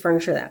every piece of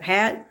furniture that I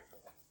had.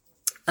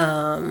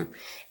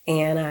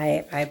 And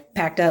I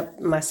packed up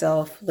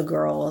myself, the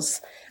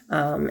girls.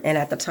 And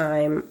at the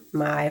time,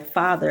 my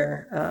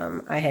father,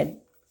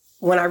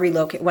 when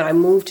I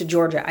moved to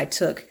Georgia, I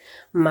took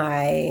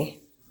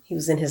he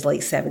was in his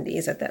late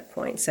 70s at that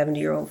point,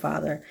 70-year-old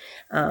father,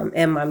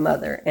 and my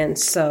mother. And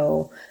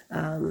so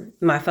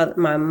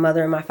my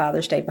mother and my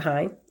father stayed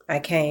behind. I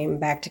came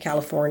back to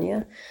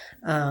California,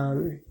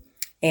 and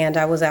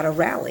I was at a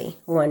rally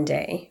one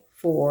day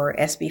for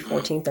SB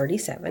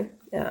 1437.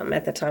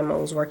 At the time, I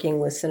was working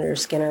with Senator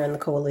Skinner and the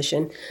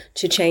coalition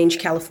to change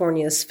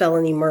California's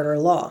felony murder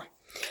law.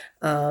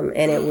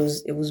 And it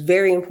was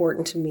very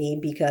important to me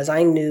because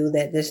I knew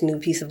that this new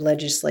piece of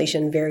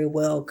legislation very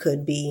well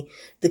could be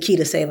the key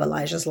to save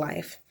Elijah's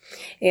life.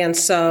 And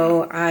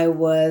so I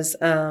was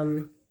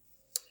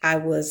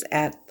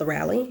at the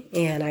rally,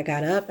 and I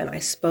got up and I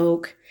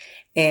spoke.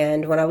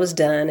 And when I was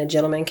done, a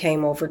gentleman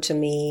came over to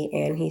me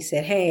and he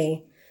said,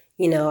 "Hey,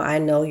 I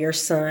know your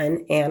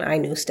son," and I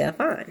knew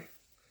Stefan.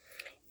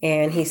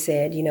 And he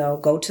said,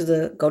 go to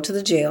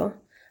the jail,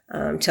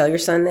 tell your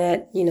son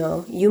that,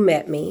 you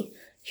met me.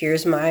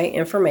 Here's my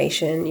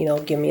information,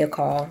 give me a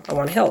call. I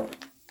want to help.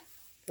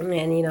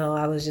 And,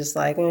 I was just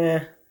like,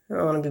 I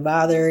don't want to be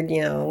bothered,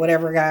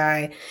 whatever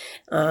guy.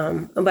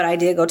 But I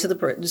did go to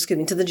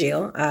the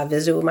jail. I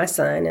visited with my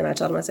son and I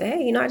told him, I said,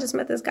 "Hey, I just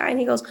met this guy." And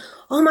he goes,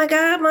 "Oh my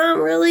God, Mom,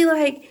 really?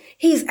 Like,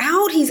 he's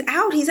out.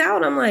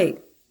 I'm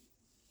like,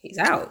 he's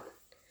out.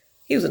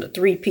 He was in a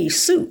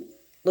 3-piece suit,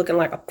 looking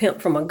like a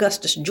pimp from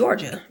Augustus,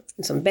 Georgia,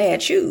 and some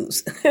bad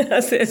shoes."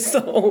 I said,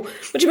 "So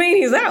what you mean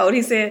he's out?"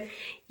 He said,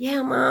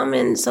 "Yeah, Mom."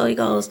 And so he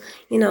goes,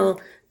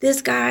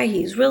 "This guy,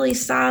 he's really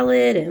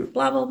solid and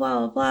blah, blah,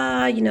 blah,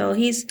 blah, blah.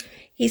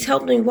 He's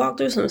helped me walk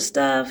through some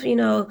stuff.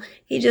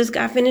 He just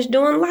got finished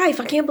doing life.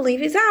 I can't believe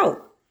he's out."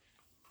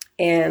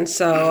 And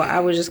so I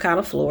was just kind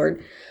of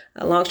floored.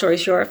 Long story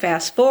short,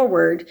 fast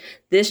forward,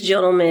 this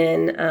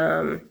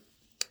gentleman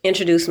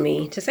introduced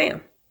me to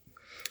Sam.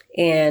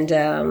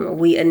 And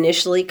we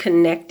initially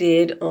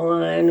connected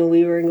on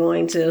we were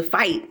going to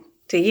fight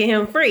to get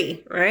him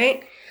free,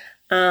 right?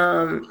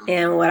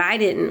 And what I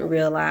didn't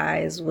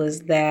realize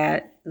was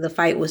that the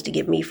fight was to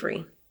get me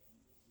free.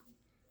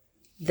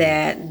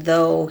 That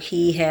though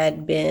he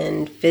had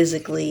been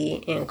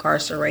physically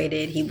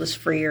incarcerated, he was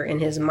freer in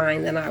his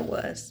mind than I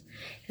was.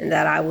 And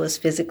that I was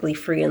physically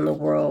free in the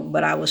world,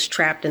 but I was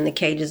trapped in the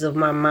cages of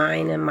my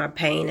mind and my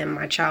pain and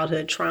my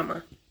childhood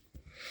trauma.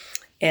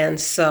 And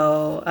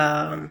so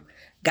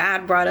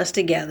God brought us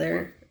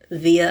together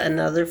via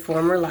another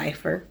former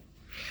lifer.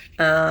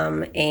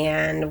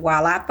 And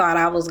while I thought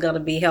I was going to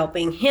be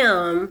helping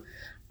him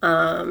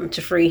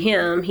to free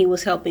him, he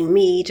was helping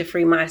me to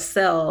free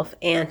myself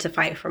and to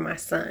fight for my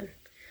son.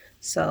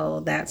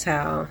 So that's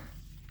how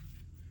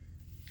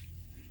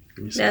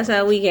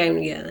we came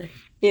together.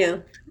 Yeah.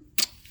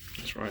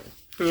 That's right.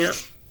 Yeah.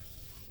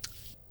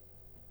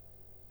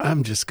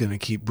 I'm just going to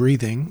keep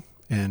breathing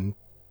and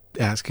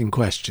asking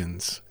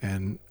questions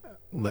and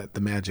let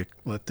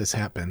this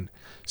happen.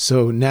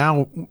 So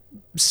now,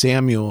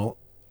 Samuel,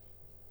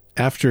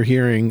 after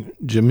hearing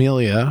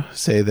Jamelia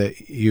say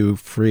that you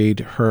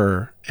freed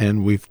her,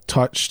 and we've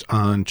touched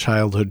on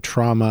childhood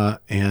trauma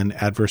and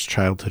adverse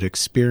childhood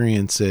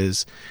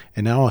experiences,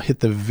 and now I'll hit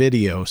the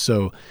video.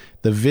 So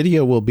the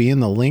video will be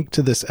in the link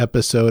to this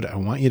episode. I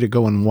want you to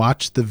go and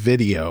watch the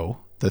video,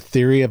 The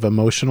Theory of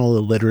Emotional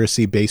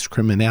Illiteracy-Based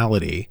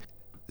Criminality.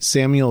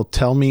 Samuel,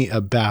 tell me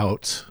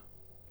about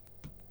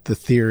the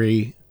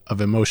theory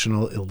of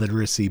emotional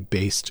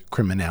illiteracy-based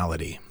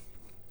criminality.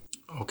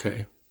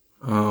 Okay.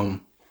 Well,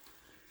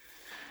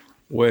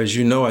 as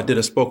you know, I did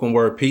a spoken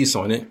word piece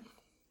on it.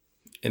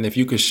 And if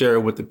you could share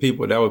it with the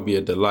people, that would be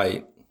a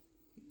delight,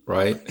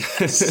 right?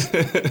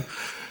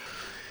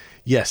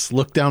 Yes,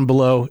 look down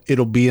below.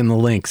 It'll be in the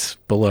links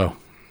below.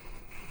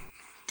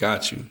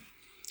 Got you.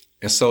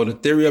 And so the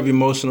theory of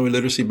emotional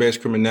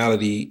illiteracy-based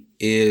criminality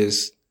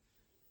is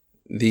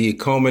the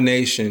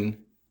culmination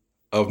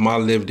of my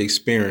lived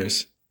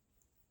experience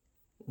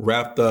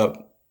wrapped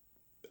up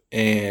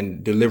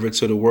and delivered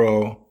to the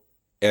world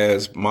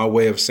as my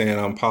way of saying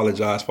I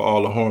apologize for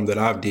all the harm that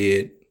I've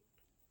did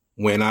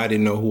when I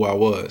didn't know who I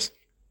was.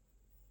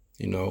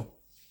 You know,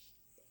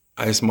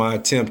 it's my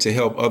attempt to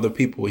help other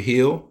people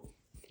heal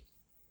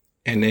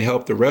and to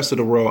help the rest of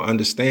the world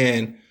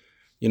understand,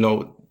 you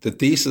know, the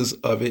thesis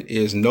of it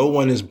is no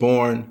one is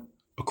born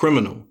a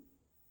criminal.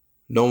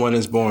 No one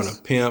is born a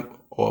pimp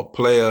or a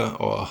player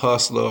or a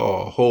hustler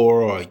or a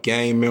whore or a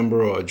gang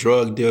member or a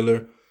drug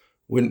dealer.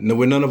 When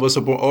none of us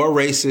are born, or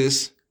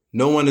racist,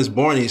 no one is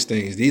born these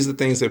things. These are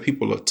things that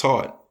people are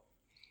taught.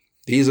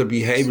 These are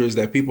behaviors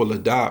that people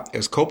adopt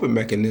as coping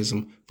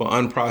mechanism for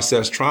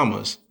unprocessed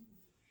traumas.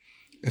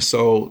 And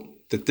so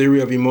the theory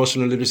of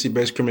emotional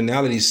literacy-based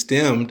criminality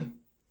stemmed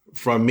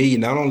from me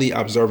not only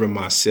observing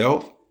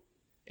myself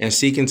and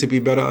seeking to be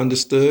better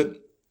understood,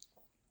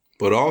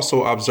 but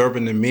also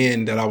observing the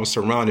men that I was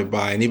surrounded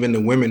by and even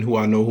the women who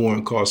I know who are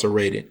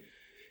incarcerated,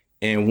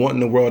 and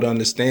wanting the world to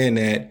understand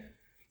that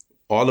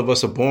all of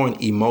us are born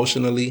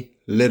emotionally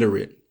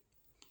literate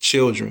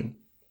children.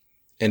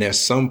 And at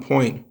some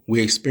point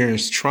we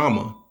experience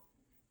trauma.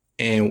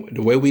 And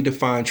the way we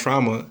define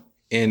trauma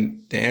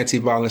in the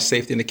Anti-Violence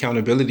Safety and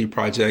Accountability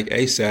Project,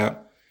 ASAP,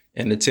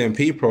 and the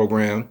 10P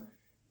program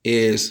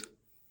is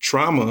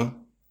trauma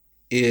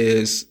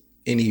is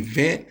an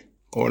event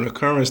or an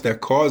occurrence that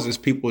causes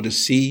people to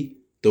see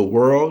the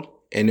world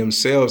and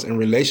themselves in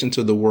relation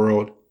to the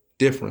world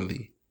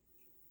differently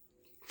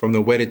from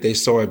the way that they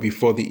saw it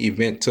before the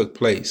event took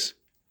place.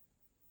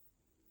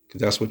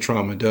 Because that's what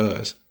trauma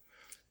does.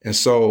 And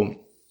so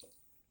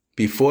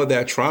before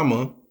that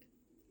trauma,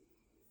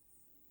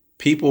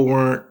 people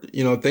weren't,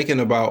 thinking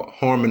about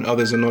harming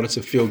others in order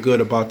to feel good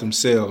about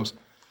themselves.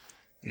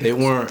 They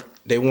weren't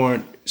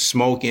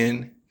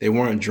smoking, they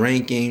weren't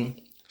drinking.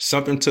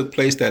 Something took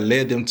place that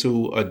led them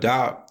to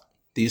adopt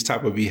these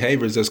type of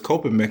behaviors as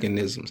coping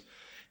mechanisms.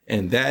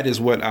 And that is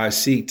what I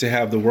seek to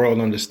have the world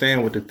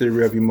understand with the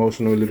theory of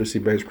emotional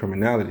literacy-based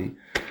criminality.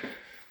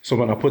 So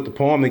when I put the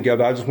poem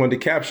together, I just wanted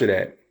to capture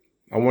that.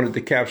 I wanted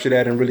to capture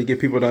that and really get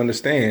people to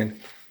understand,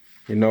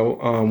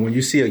 when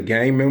you see a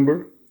gang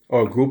member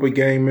or a group of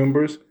gang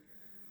members,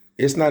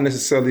 it's not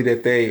necessarily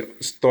that they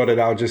started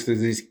out just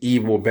as these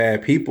evil,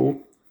 bad people,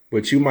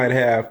 but you might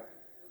have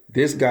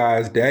this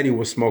guy's daddy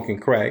was smoking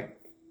crack.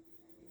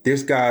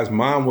 This guy's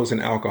mom was an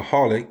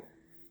alcoholic.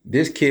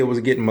 This kid was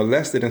getting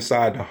molested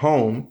inside the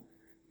home.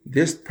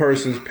 This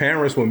person's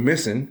parents were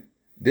missing.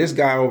 This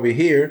guy over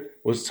here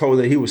was told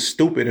that he was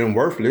stupid and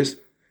worthless.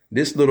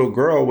 This little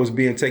girl was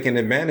being taken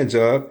advantage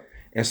of.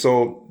 And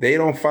so they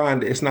don't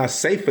find it's not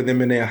safe for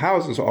them in their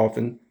houses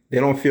often. They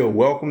don't feel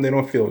welcome. They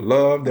don't feel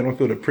loved. They don't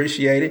feel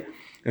appreciated.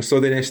 And so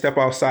then they step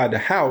outside the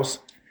house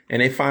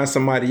and they find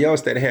somebody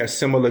else that has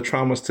similar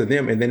traumas to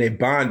them. And then they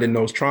bond in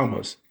those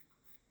traumas.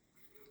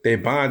 They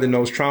bond in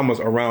those traumas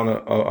around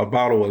a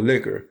bottle of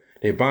liquor.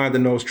 They bond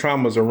in those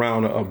traumas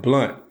around a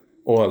blunt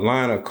or a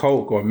line of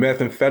coke or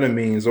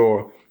methamphetamines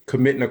or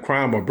committing a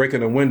crime or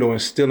breaking a window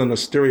and stealing a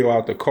stereo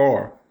out the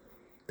car.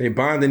 They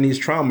bond in these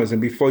traumas. And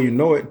before you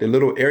know it, the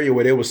little area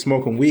where they were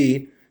smoking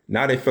weed,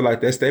 now they feel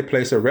like that's their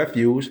place of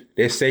refuge,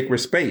 their sacred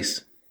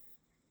space.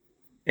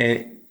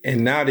 And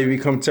now they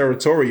become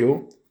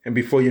territorial. And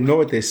before you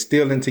know it, they're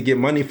stealing to get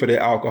money for their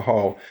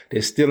alcohol.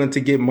 They're stealing to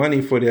get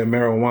money for their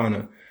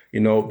marijuana. They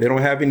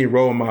don't have any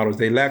role models.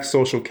 They lack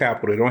social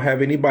capital. They don't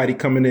have anybody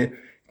coming in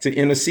to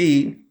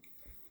intercede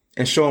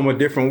and show them a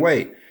different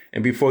way.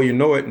 And before you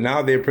know it,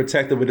 now they're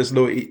protected with this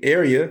little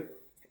area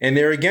and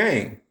they're a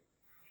gang.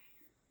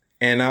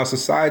 And our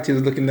society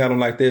is looking at them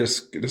like they're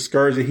the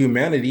scourge of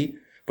humanity.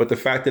 But the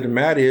fact of the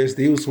matter is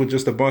these were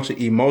just a bunch of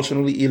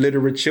emotionally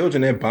illiterate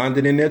children that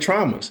bonded in their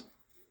traumas.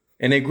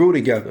 And they grew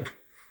together.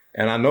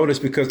 And I know this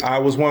because I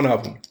was one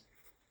of them.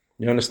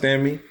 You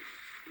understand me?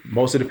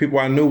 Most of the people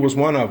I knew was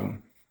one of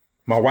them.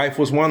 My wife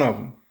was one of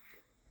them.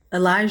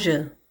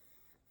 Elijah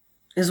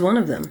is one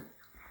of them.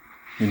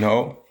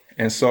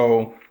 And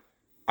so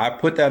I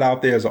put that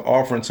out there as an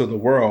offering to the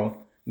world,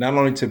 not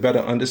only to better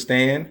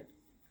understand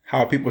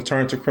how people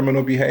turn to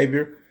criminal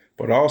behavior,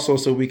 but also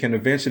so we can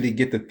eventually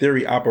get the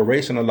theory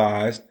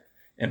operationalized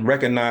and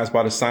recognized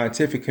by the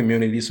scientific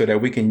community so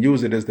that we can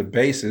use it as the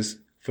basis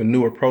for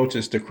new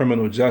approaches to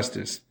criminal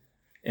justice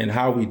and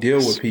how we deal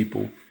with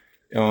people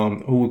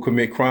who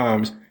commit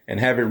crimes, and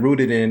have it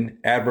rooted in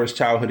adverse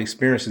childhood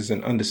experiences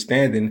and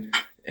understanding,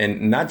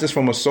 and not just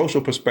from a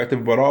social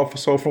perspective, but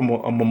also from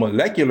a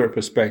molecular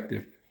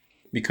perspective.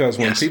 Because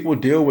when people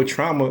deal with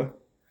trauma,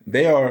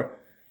 they are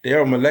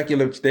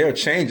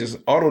changes,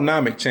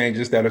 autonomic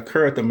changes that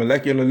occur at the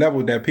molecular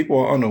level that people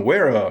are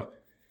unaware of.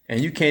 And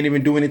you can't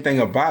even do anything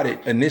about it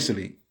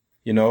initially.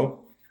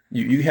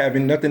 You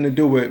having nothing to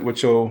do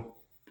with your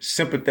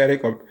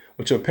sympathetic or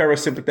with your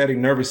parasympathetic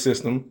nervous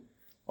system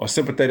or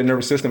sympathetic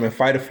nervous system and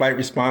fight or flight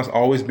response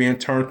always being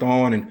turned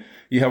on. And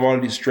you have all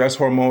of these stress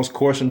hormones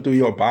coursing through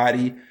your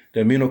body,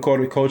 the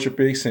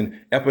immunocorticotropics and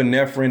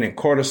epinephrine and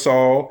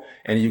cortisol,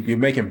 and you're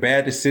making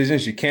bad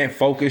decisions. You can't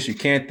focus. You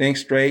can't think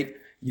straight.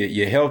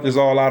 Your health is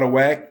all out of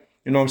whack.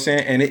 You know what I'm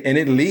saying? And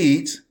it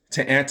leads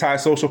to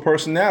antisocial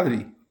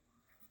personality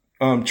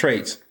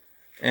traits.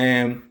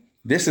 And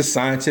this is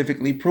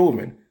scientifically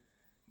proven.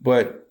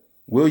 But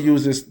we'll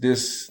use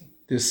this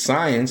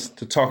science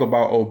to talk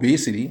about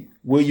obesity.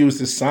 We'll use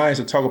this science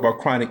to talk about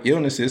chronic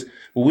illnesses,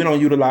 but we don't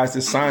utilize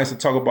this science to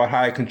talk about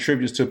how it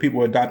contributes to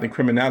people adopting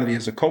criminality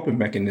as a coping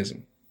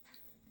mechanism,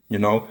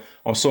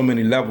 on so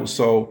many levels.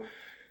 So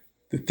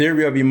the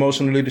theory of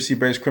emotional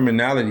literacy-based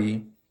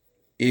criminality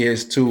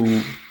is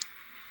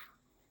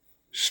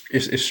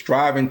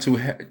striving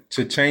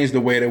to change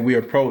the way that we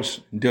approach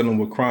dealing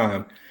with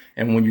crime.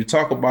 And when you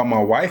talk about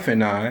my wife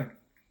and I,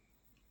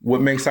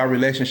 what makes our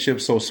relationship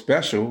so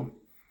special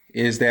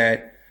is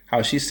that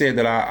how she said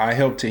that I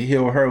helped to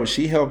heal her,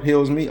 she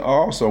heals me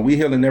also. We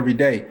healing every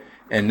day.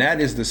 And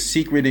that is the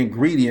secret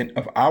ingredient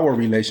of our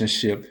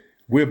relationship.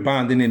 We're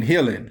bonding and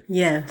healing.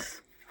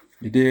 Yes.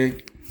 You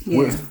dig?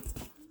 Yeah.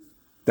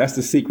 That's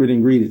the secret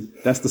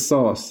ingredient. That's the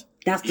sauce.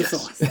 That's the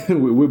sauce.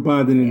 We're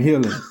bonding and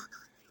healing.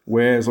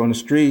 Whereas on the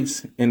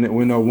streets, and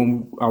when I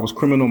was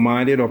criminal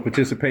minded or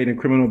participating in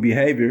criminal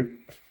behavior,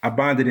 I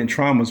bonded in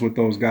traumas with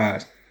those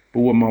guys. But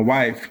with my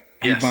wife,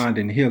 we bond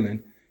in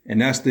healing. And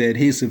that's the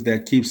adhesive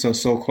that keeps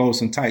us so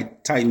close and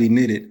tightly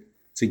knitted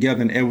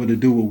together and able to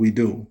do what we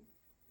do.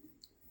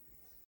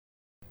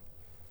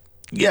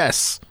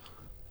 Yes.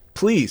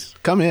 Please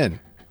come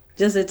in.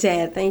 Just a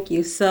tad. Thank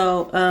you.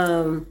 So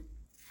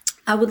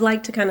I would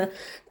like to kind of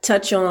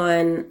touch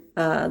on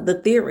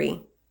the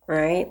theory,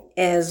 right?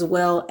 As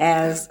well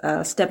as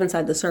step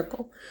inside the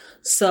circle.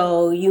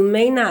 So you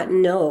may not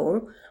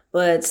know,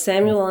 but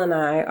Samuel and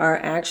I are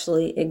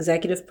actually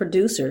executive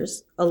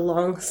producers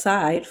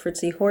alongside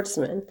Fritzie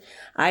Hortsman.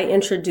 I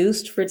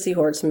introduced Fritzie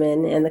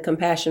Hortsman and the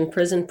Compassion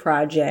Prison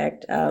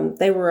Project.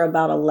 They were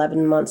about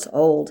 11 months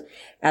old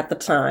at the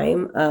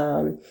time.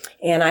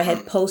 And I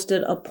had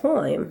posted a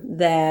poem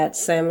that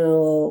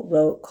Samuel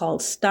wrote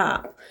called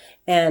Stop.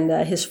 And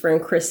his friend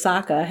Chris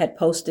Saka had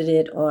posted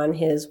it on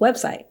his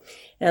website.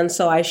 And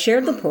so I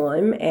shared the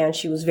poem, and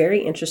she was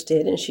very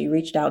interested, and she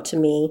reached out to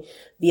me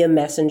via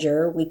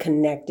Messenger. We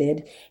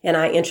connected, and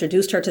I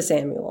introduced her to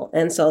Samuel.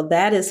 And so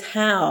that is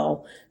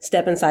how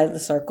Step Inside the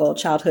Circle,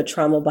 Childhood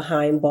Trauma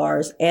Behind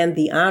Bars, and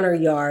the Honor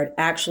Yard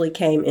actually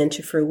came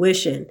into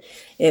fruition.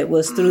 It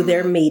was through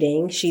their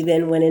meeting. She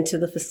then went into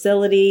the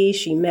facility.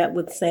 She met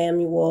with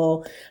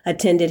Samuel,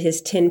 attended his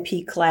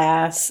 10P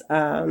class,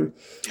 and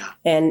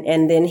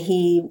then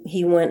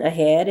he went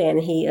ahead and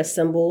he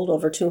assembled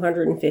over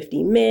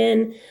 250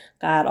 men,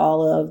 got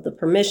all of the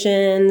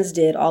permissions,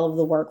 did all of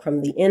the work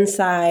from the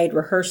inside,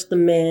 rehearsed the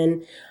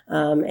men,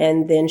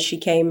 and then she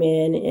came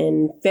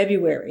in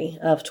February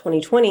of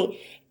 2020,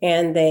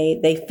 and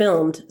they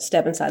filmed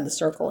Step Inside the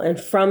Circle, and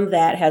from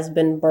that has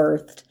been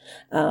birthed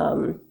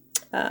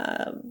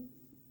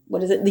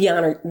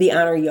the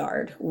Honor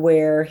Yard,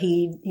 where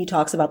he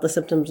talks about the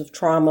symptoms of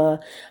trauma.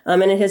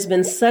 And it has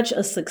been such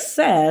a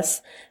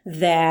success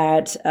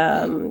that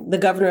the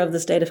governor of the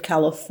state of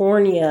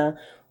California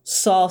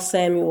saw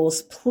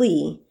Samuel's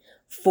plea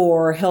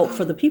for help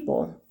for the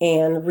people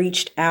and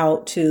reached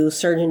out to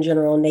Surgeon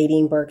General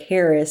Nadine Burke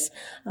Harris,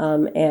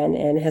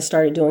 and has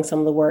started doing some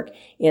of the work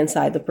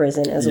inside the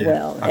prison as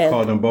well. I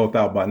called them both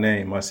out by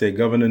name. I said,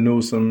 Governor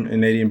Newsom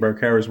and Nadine Burke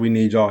Harris, we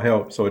need y'all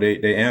help. So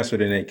they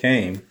answered and they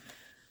came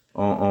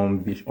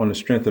on the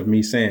strength of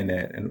me saying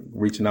that and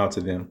reaching out to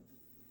them.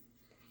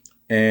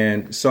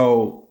 And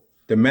so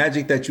the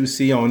magic that you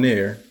see on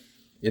there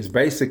is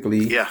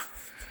basically,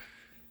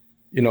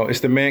 it's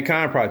the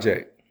Mankind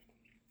Project.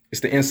 It's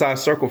the Inside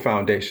Circle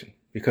Foundation,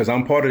 because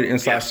I'm part of the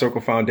Inside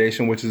Circle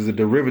Foundation, which is a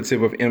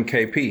derivative of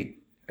MKP,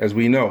 as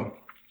we know.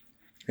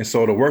 And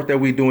so the work that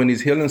we do in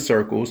these healing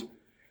circles,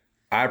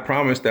 I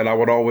promised that I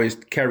would always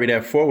carry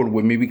that forward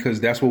with me,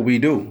 because that's what we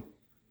do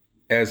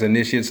as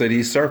initiates of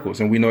these circles.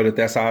 And we know that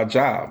that's our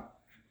job.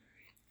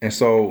 And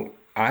so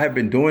I have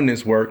been doing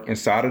this work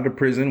inside of the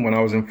prison when I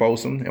was in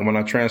Folsom. And when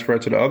I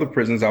transferred to the other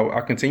prisons, I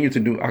continue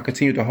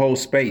to hold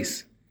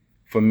space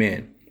for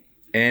men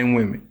and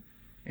women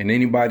and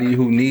anybody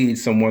who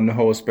needs someone to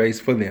hold space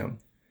for them.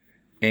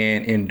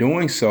 And in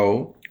doing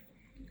so,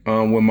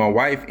 when my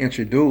wife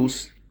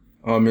introduced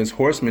Ms.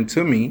 Hortsman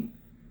to me,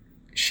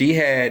 she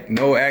had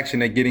no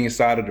action at getting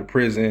inside of the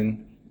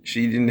prison.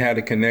 She didn't have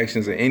the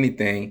connections or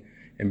anything.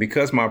 And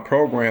because my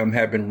program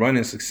had been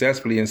running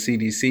successfully in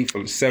CDC for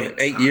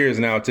 7-8 years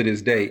now to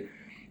this day,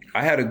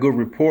 I had a good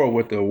rapport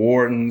with the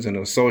wardens and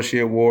the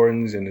associate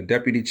wardens and the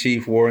deputy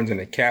chief wardens and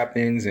the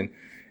captains.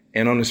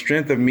 And on the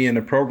strength of me and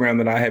the program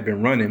that I had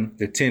been running,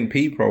 the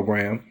 10P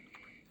program,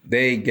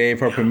 they gave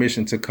her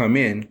permission to come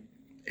in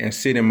and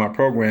sit in my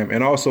program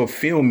and also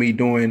film me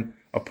doing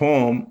a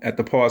poem at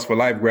the Pause for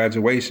Life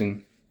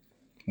graduation,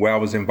 where I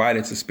was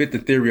invited to spit the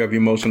theory of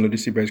emotional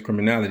literacy-based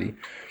criminality.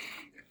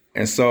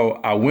 And so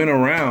I went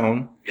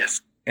around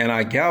and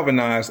I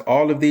galvanized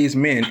all of these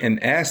men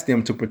and asked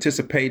them to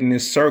participate in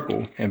this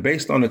circle. And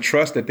based on the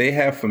trust that they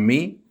have for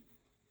me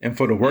and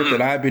for the work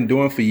that I've been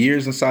doing for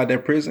years inside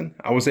that prison,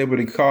 I was able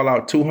to call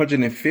out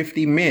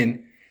 250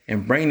 men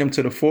and bring them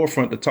to the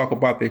forefront to talk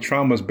about their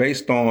traumas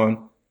based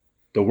on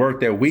the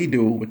work that we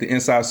do with the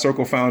Inside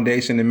Circle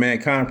Foundation and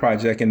Mankind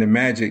Project and the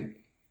magic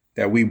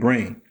that we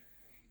bring.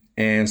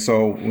 And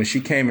so when she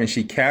came and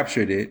she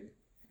captured it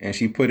and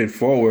she put it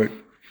forward,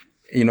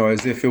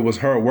 as if it was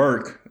her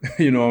work,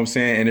 you know what I'm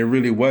saying? And it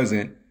really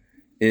wasn't.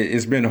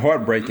 It's been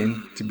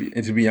heartbreaking, to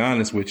be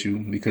honest with you,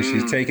 because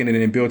she's taken it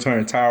and built her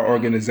entire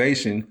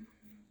organization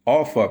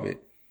off of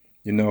it,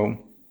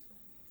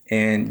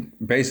 and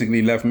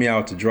basically left me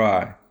out to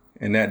dry.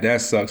 And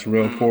that sucks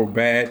real poor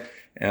bad.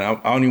 And I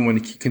don't even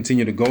want to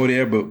continue to go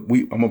there, but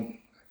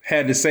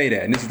had to say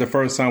that. And this is the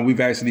first time we've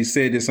actually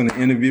said this in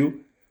an interview,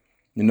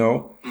 you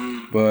know.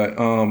 But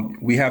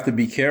we have to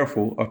be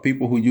careful of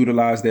people who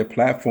utilize their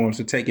platforms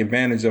to take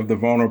advantage of the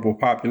vulnerable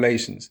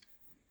populations,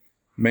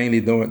 mainly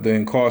the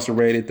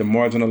incarcerated, the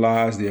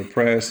marginalized, the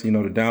oppressed, you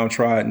know, the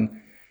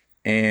downtrodden.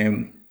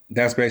 And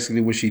that's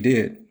basically what she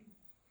did,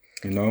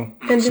 you know.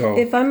 And so,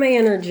 if I may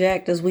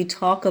interject, as we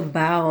talk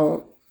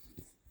about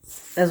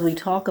trauma.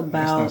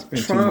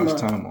 Too much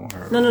time on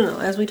her. No.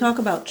 As we talk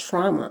about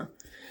trauma,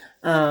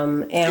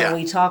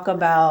 we talk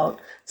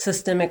about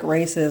systemic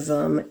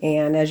racism,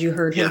 and as you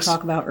heard him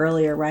talk about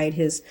earlier, right,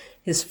 his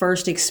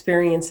first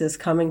experiences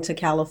coming to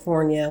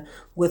California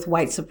with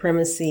white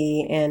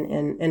supremacy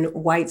and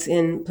whites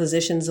in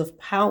positions of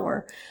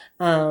power,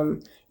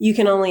 you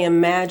can only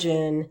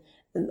imagine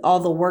all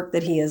the work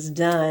that he has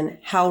done,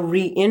 how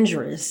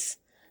re-injurious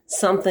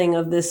something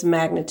of this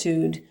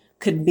magnitude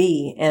could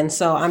be. And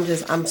so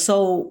I'm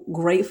so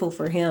grateful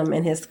for him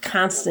and his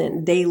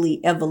constant daily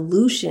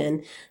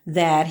evolution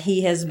that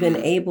he has been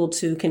able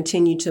to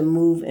continue to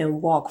move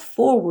and walk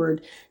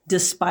forward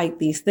despite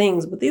these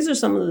things. But these are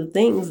some of the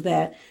things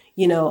that,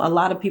 you know, a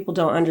lot of people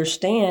don't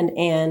understand,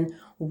 and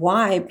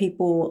why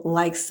people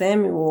like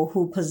Samuel,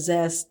 who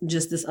possess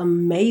just this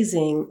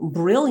amazing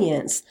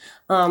brilliance,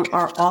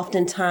 are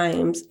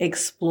oftentimes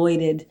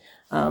exploited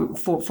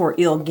for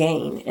ill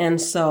gain.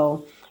 And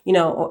so, you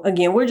know,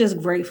 again, we're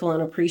just grateful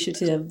and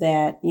appreciative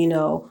that, you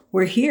know,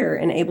 we're here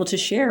and able to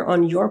share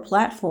on your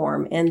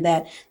platform, and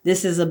that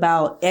this is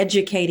about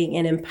educating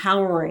and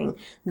empowering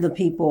the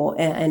people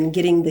and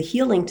getting the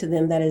healing to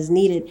them that is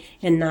needed,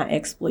 and not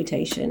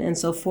exploitation. And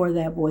so for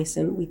that,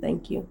 Boyson, we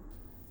thank you.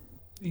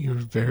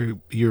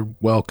 You're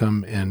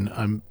welcome, and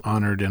I'm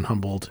honored and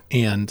humbled.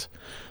 And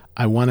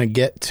I want to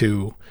get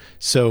to,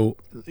 so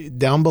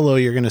down below,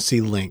 you're going to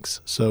see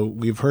links. So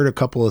we've heard a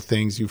couple of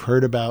things. You've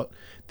heard about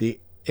the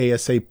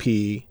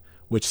ASAP,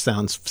 which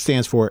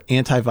stands for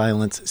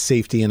Anti-Violence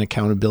Safety and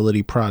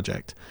Accountability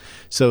Project.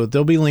 So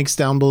there'll be links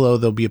down below.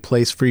 There'll be a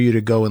place for you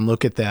to go and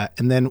look at that.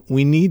 And then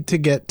we need to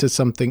get to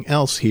something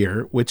else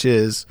here, which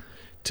is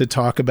to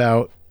talk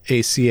about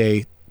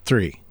ACA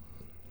 3.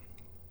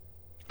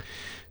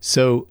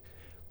 So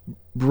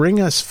bring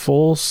us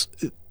full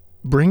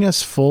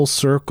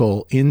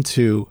circle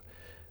into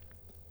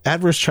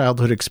adverse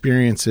childhood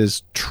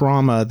experiences,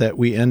 trauma that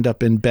we end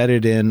up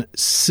embedded in,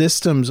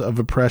 systems of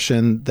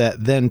oppression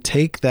that then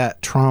take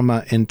that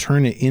trauma and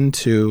turn it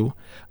into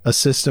a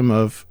system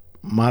of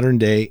modern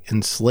day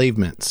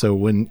enslavement. So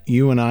when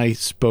you and I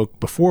spoke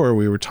before,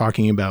 we were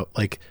talking about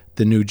like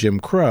the new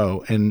Jim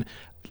Crow, and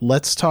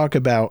let's talk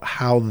about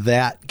how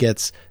that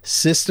gets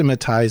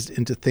systematized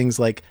into things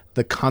like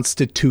the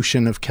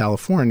Constitution of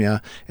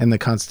California and the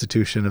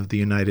Constitution of the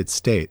United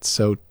States.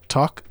 So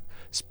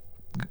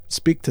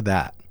speak to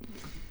that.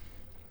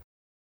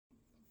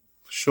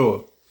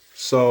 Sure.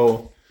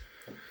 So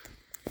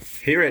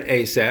here at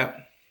ASAP,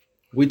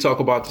 we talk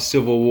about the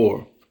Civil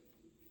War.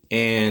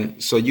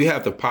 And so you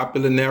have the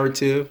popular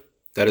narrative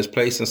that is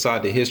placed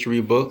inside the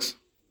history books.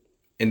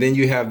 And then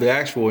you have the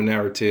actual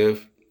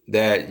narrative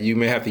that you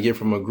may have to get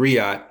from a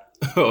griot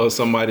or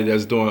somebody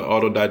that's doing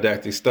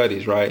autodidactic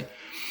studies, right?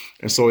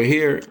 And so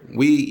here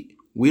we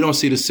don't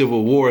see the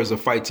Civil War as a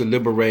fight to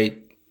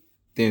liberate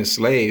the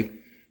enslaved,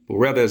 but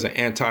rather as an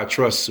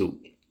antitrust suit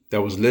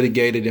that was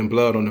litigated in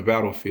blood on the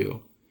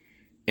battlefield.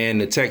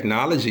 And the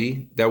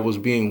technology that was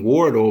being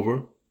warred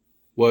over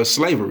was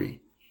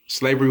slavery.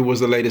 Slavery was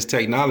the latest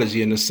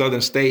technology, and the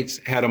southern states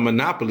had a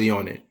monopoly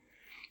on it,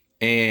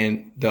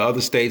 and the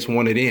other states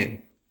wanted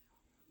in.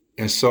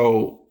 And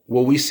so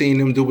what we seen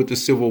them do with the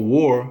Civil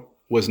War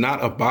was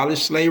not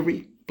abolish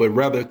slavery, but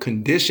rather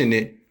condition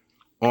it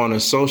on a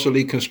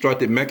socially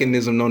constructed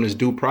mechanism known as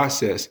due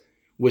process,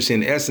 which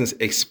in essence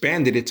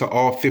expanded it to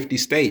all 50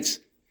 states.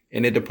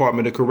 In the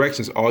Department of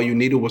Corrections, all you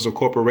needed was a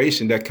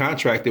corporation that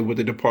contracted with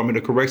the Department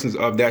of Corrections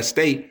of that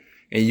state,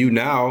 and you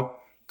now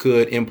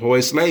could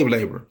employ slave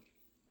labor.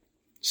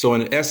 So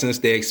in essence,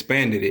 they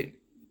expanded it.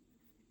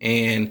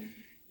 And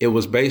it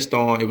was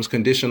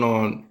conditioned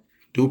on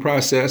due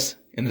process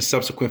and a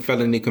subsequent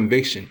felony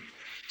conviction.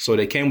 So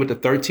they came with the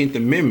 13th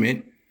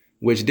Amendment,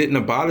 which didn't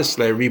abolish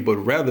slavery, but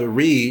rather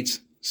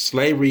reads,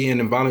 slavery and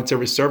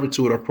involuntary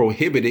servitude are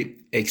prohibited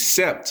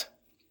except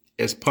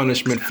as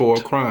punishment for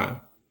a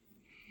crime.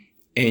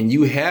 And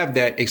you have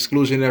that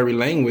exclusionary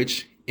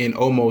language in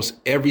almost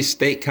every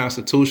state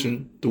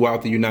constitution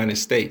throughout the United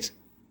States,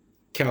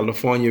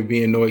 California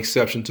being no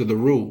exception to the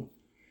rule.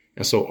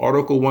 And so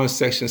Article 1,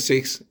 Section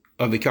 6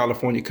 of the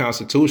California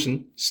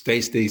Constitution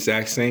states the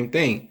exact same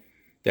thing,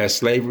 that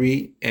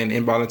slavery and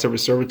involuntary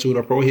servitude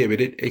are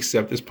prohibited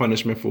except as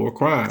punishment for a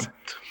crime.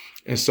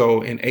 And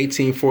so in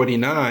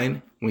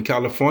 1849, when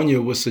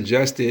California was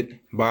suggested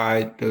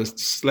by the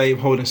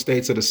slave-holding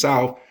states of the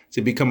South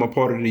to become a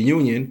part of the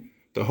Union,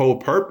 the whole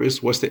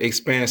purpose was to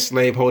expand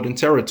slave-holding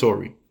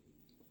territory.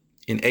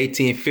 In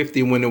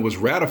 1850, when it was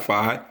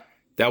ratified,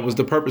 that was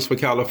the purpose for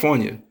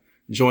California.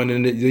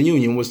 Joining the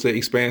Union was to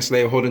expand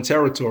slave-holding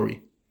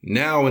territory.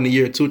 Now, in the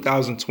year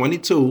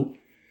 2022,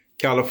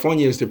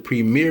 California is the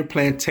premier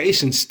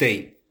plantation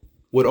state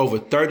with over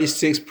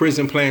 36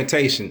 prison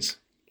plantations,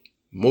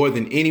 more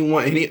than any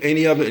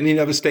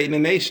other state in the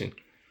nation.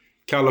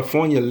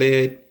 California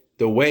led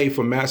the way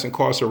for mass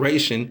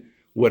incarceration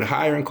with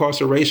higher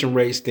incarceration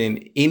rates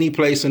than any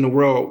place in the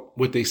world,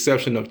 with the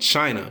exception of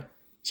China.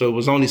 So it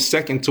was only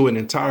second to an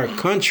entire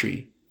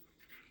country.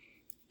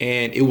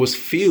 And it was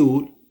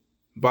fueled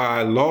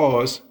by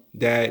laws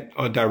that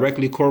are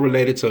directly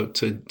correlated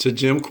to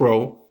Jim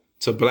Crow,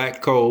 to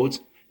black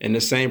codes, and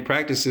the same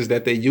practices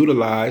that they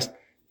utilized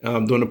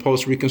during the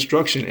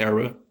post-Reconstruction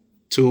era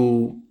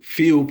to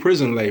fuel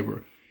prison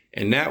labor.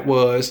 And that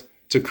was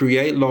to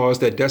create laws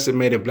that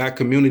decimated black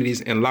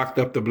communities and locked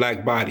up the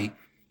black body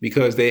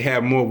because they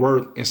had more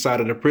work inside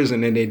of the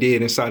prison than they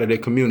did inside of their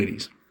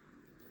communities.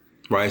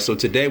 Right? So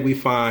today we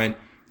find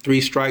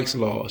 3 strikes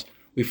laws.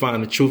 We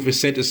find the truth in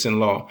sentencing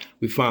law.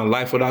 We find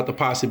life without the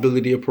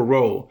possibility of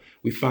parole.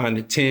 We find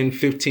the 10,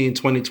 15,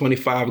 20,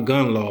 25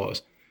 gun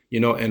laws,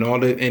 and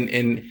all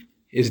and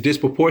it's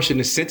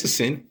disproportionate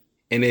sentencing,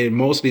 and they're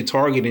mostly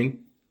targeting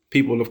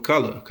people of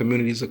color,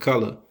 communities of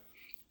color.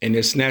 And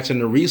they're snatching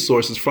the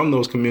resources from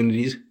those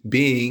communities,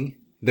 being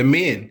the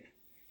men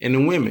and the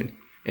women.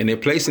 And they're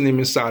placing them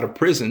inside of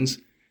prisons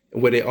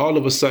where they all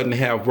of a sudden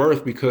have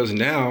worth because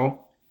now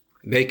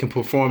they can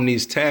perform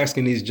these tasks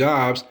and these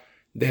jobs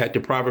that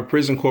the private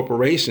prison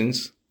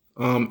corporations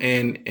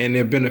and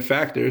their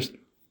benefactors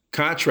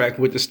contract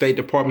with the state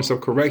departments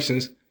of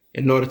corrections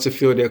in order to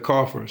fill their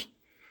coffers.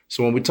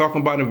 So when we're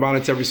talking about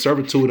involuntary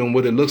servitude and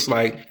what it looks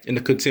like in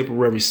the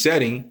contemporary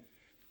setting,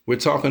 we're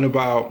talking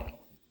about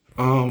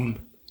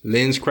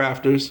lens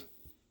crafters.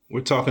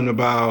 We're talking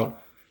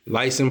about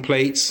license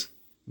plates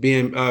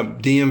being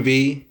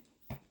DMV,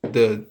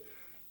 the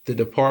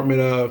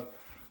Department of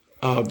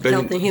Health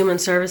and Human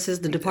Services,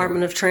 the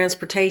Department of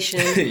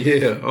Transportation.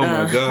 Yeah. Oh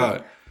my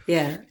God.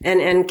 Yeah. And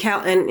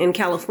in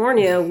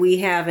California, we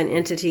have an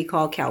entity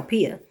called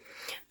CalPIA.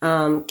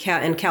 And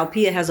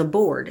CalPIA has a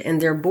board, and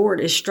their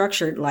board is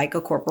structured like a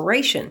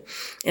corporation.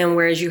 And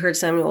whereas you heard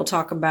Samuel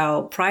talk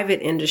about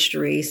private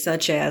industry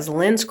such as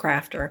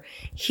LensCrafter,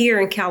 here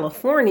in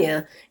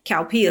California,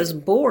 CalPIA's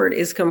board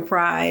is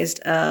comprised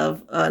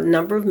of a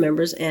number of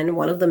members, and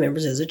one of the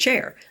members is a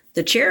chair.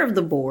 The chair of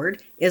the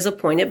board is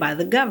appointed by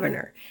the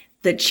governor.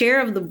 The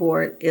chair of the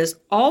board is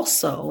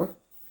also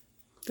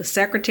the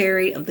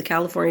secretary of the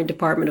California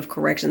Department of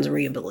Corrections and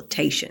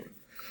Rehabilitation.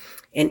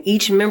 And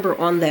each member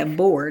on that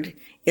board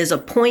is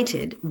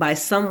appointed by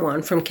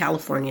someone from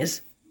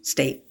California's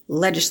state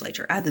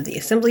legislature, either the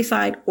assembly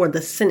side or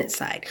the Senate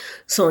side.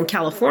 So in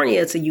California,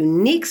 it's a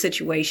unique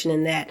situation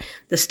in that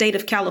the state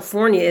of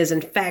California is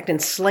in fact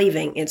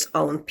enslaving its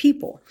own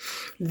people.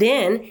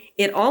 Then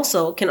it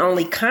also can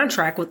only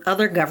contract with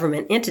other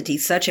government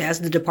entities, such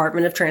as the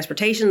Department of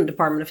Transportation, the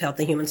Department of Health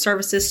and Human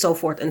Services, so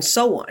forth and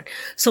so on.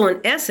 So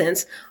in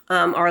essence,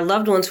 our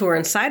loved ones who are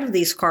inside of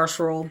these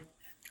carceral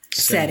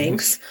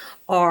settings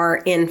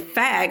are in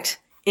fact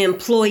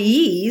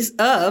employees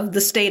of the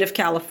state of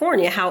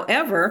California.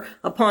 However,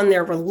 upon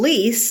their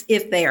release,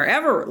 if they are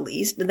ever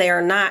released,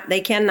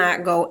 they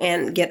cannot go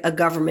and get a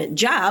government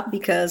job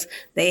because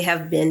they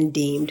have been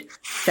deemed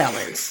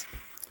felons.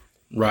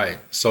 Right.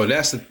 So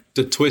that's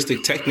the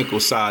twisted technical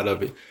side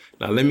of it.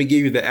 Now, let me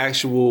give you the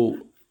actual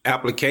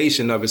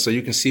application of it so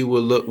you can see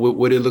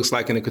what it looks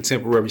like in a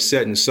contemporary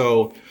setting.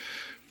 So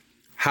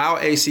how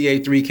ACA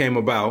 3 came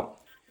about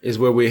is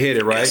where we're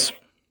headed, right? Yes.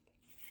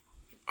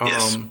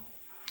 Yes.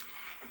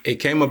 It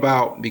came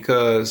about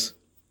because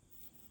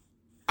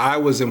I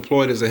was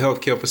employed as a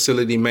healthcare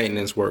facility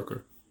maintenance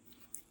worker,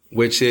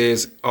 which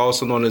is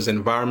also known as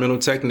environmental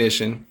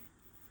technician,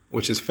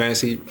 which is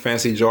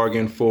fancy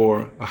jargon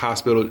for a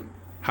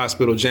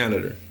hospital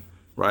janitor,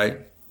 right?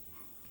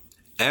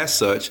 As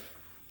such,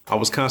 I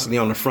was constantly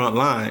on the front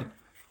line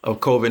of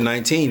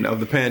COVID-19,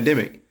 of the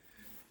pandemic.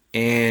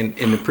 And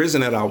in the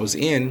prison that I was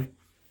in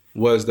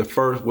was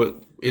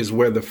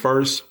where the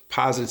first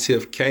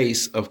positive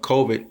case of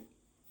COVID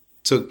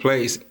took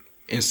place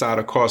inside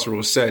a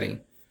carceral setting.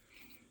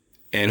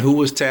 And who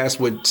was tasked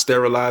with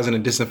sterilizing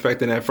and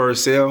disinfecting that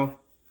first cell?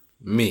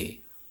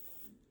 Me.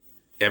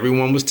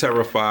 Everyone was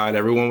terrified.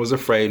 Everyone was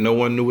afraid. No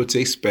one knew what to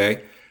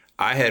expect.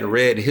 I had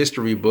read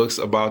history books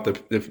about the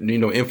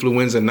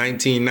influenza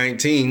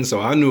 1919,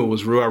 so I knew it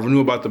was real. I knew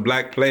about the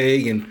Black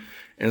Plague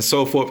and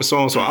so forth and so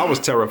on. So I was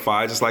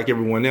terrified, just like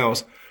everyone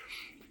else.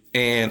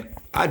 And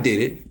I did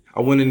it.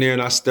 I went in there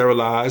and I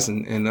sterilized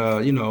and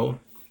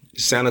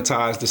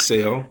sanitized the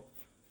cell.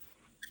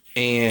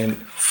 And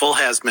full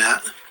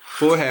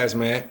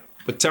hazmat,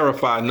 but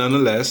terrified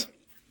nonetheless.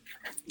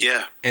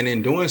 Yeah. And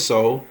in doing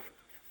so,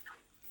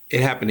 it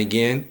happened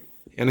again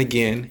and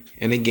again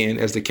and again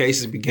as the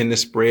cases began to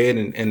spread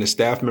and the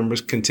staff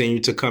members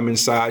continued to come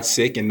inside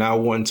sick and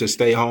not wanting to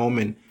stay home,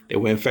 and they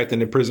were infecting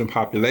the prison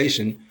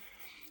population.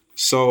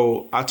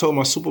 So I told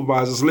my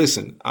supervisors,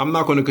 listen, I'm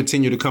not going to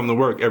continue to come to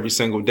work every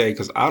single day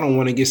because I don't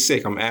want to get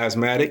sick. I'm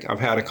asthmatic. I've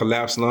had a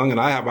collapsed lung and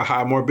I have a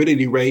high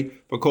morbidity rate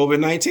for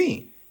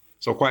COVID-19.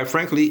 So quite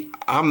frankly,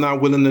 I'm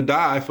not willing to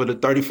die for the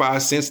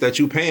 35 cents that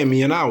you paying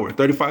me an hour,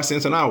 35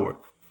 cents an hour,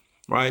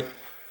 right?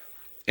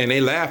 And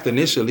they laughed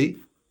initially.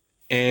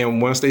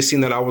 And once they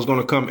seen that I was going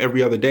to come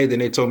every other day, then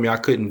they told me I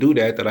couldn't do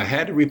that I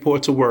had to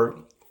report to work,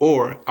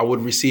 or I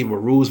would receive a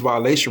rules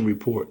violation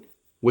report,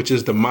 which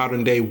is the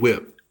modern day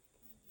whip.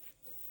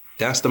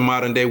 That's the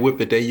modern day whip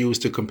that they use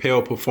to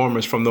compel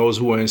performance from those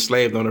who are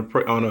enslaved on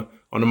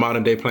the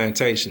modern day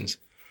plantations.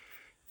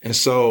 And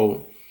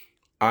so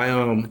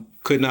I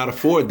could not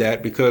afford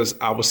that because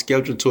I was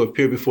scheduled to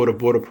appear before the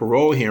Board of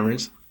Parole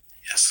hearings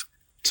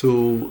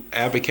to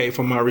advocate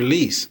for my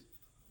release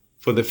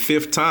for the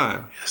 5th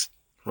time,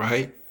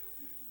 right?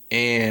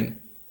 And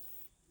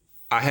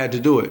I had to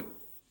do it.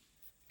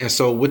 And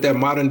so what that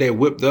modern day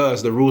whip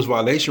does, the rules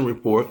violation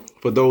report,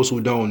 for those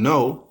who don't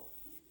know,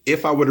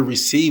 if I were to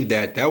receive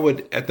that, that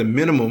would at the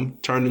minimum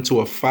turn into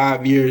a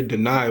 5-year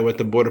denial at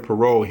the Board of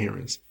Parole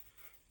hearings,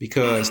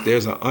 because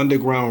there's an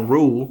underground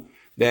rule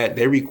that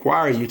they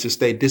require you to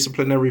stay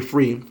disciplinary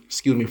free,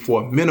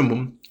 for a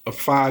minimum of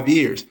 5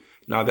 years.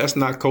 Now, that's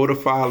not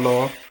codified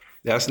law.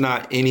 That's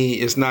not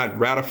it's not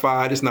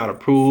ratified. It's not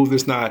approved.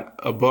 It's not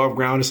above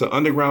ground. It's an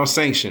underground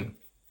sanction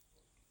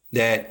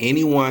that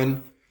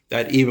anyone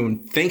that even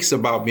thinks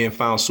about being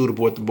found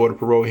suitable at the Board of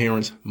Parole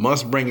hearings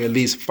must bring at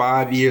least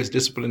 5 years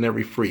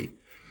disciplinary free.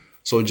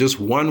 So just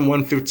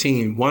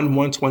 1/115,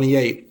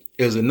 1/128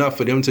 is enough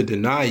for them to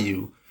deny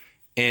you.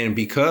 And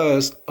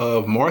because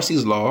of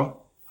Marcy's law,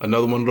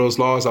 another one of those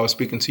laws I was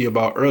speaking to you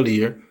about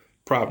earlier,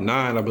 Prop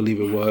 9, I believe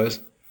it was,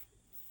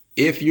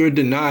 if you're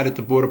denied at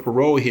the Board of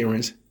Parole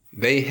hearings,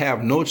 they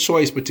have no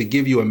choice but to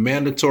give you a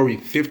mandatory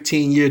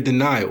 15-year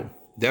denial.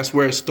 That's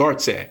where it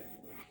starts at.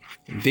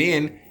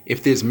 Then,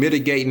 if there are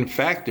mitigating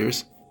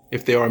factors,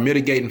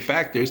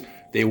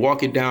 they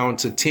walk it down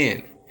to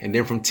 10, and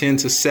then from 10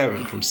 to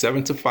 7, from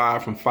 7 to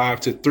 5, from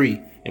 5 to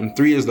 3, and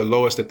 3 is the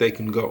lowest that they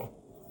can go.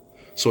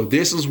 So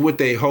this is what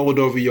they hold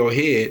over your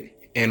head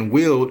and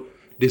wield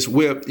this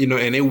whip,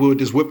 and they wield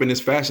this whip in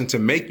this fashion to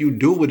make you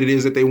do what it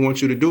is that they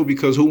want you to do,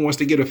 because who wants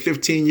to get a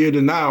 15-year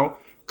denial?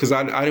 Because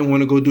I didn't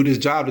want to go do this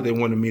job that they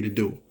wanted me to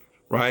do,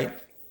 right?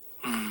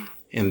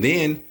 And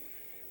then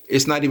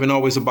it's not even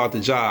always about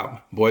the job,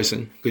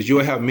 Boyson, because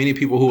you'll have many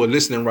people who are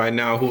listening right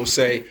now who will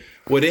say,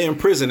 well, they're in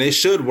prison, they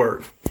should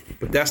work.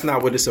 But that's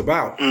not what it's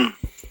about.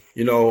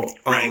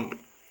 Right.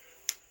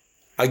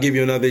 I'll give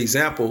you another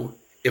example.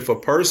 If a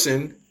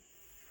person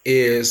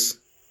is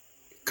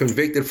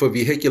convicted for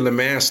vehicular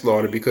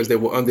manslaughter because they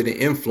were under the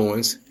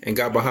influence and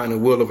got behind the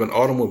wheel of an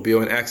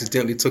automobile and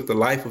accidentally took the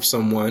life of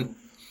someone,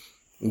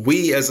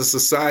 we as a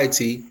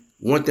society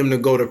want them to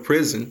go to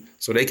prison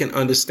so they can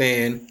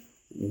understand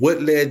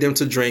what led them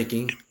to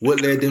drinking,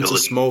 what led them to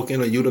smoking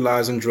or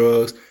utilizing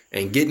drugs,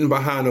 and getting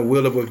behind the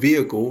wheel of a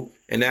vehicle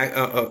and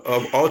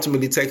of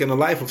ultimately taking the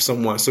life of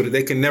someone, so that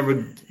they can never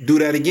do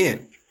that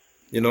again.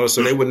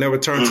 So they would never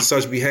turn to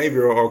such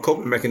behavior or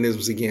coping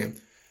mechanisms again.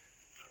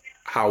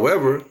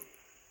 However,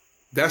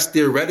 that's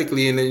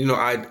theoretically, and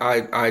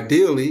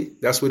ideally,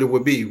 that's what it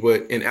would be.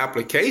 But in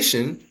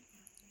application,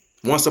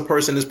 once a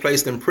person is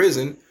placed in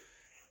prison,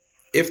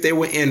 if they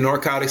were in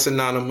Narcotics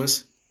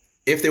Anonymous,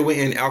 if they were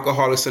in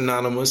Alcoholics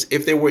Anonymous,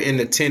 if they were in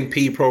the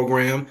 10P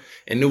program,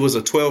 and it was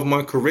a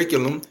 12-month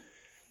curriculum,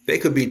 they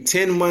could be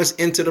 10 months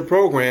into the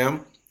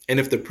program. And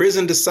if the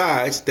prison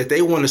decides that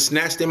they want to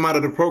snatch them out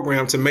of the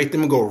program to make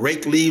them go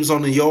rake leaves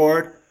on the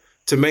yard,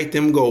 to make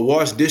them go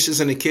wash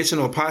dishes in the kitchen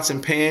or pots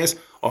and pans,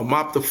 or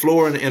mop the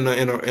floor in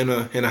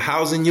a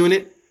housing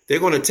unit, they're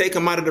going to take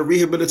them out of the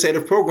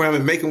rehabilitative program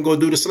and make them go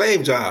do the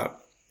slave job,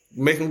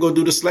 make them go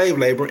do the slave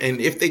labor.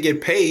 And if they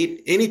get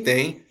paid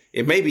anything,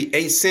 it may be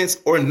 8 cents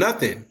or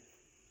nothing,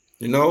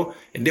 And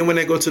then when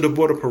they go to the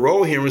Board of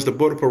Parole hearings, the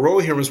Board of Parole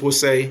hearings will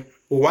say,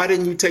 well, why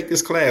didn't you take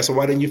this class? Or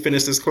why didn't you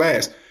finish this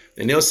class?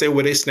 And they'll say,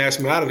 well, they snatched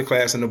me out of the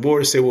class. And the board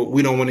will say, well,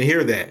 we don't want to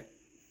hear that.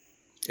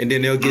 And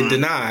then they'll get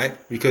denied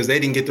because they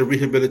didn't get the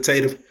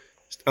rehabilitative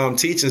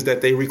teachings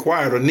that they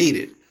required or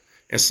needed.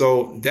 And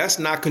so that's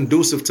not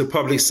conducive to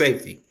public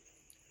safety.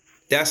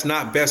 That's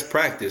not best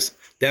practice.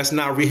 That's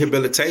not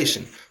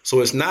rehabilitation.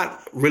 So it's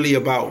not really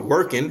about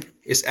working.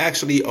 It's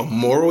actually a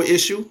moral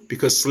issue,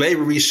 because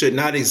slavery should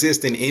not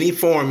exist in any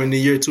form in the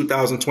year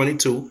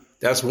 2022.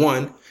 That's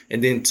one.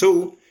 And then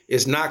two,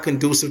 it's not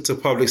conducive to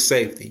public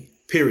safety,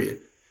 period.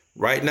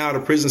 Right now, the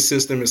prison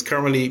system is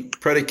currently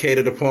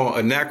predicated upon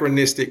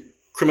anachronistic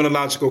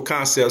criminological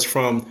concepts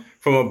from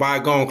a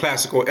bygone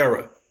classical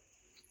era.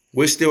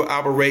 We're still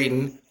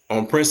operating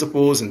on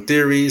principles and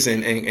theories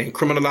and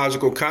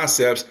criminological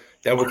concepts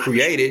that were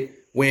created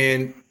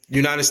when the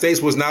United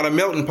States was not a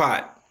melting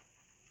pot.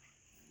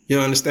 You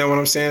understand what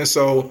I'm saying?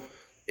 So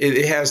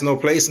it has no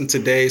place in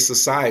today's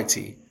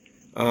society.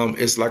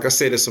 It's like I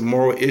said, it's a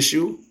moral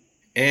issue,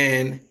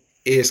 and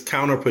it's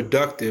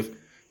counterproductive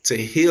to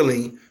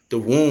healing the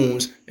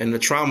wounds and the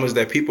traumas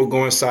that people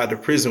go inside the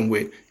prison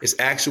with. It's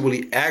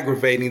actually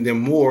aggravating them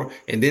more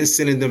and then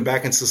sending them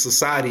back into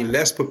society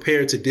less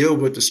prepared to deal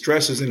with the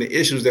stresses and the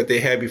issues that they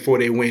had before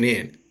they went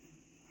in.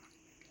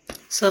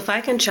 So if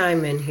I can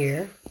chime in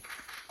here,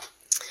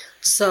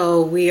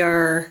 So we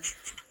are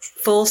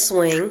full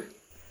swing.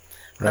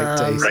 Right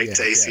to ACA. Right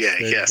to ACA.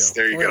 Yes,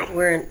 there you go.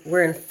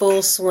 We're in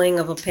full swing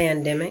of a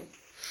pandemic.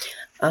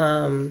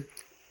 And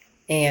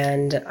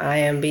I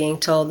am being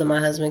told that my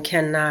husband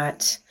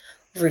cannot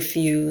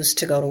refuse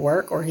to go to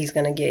work or he's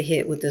going to get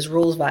hit with this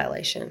rules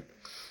violation.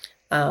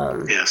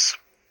 Yes.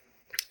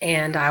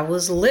 And I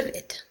was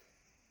livid.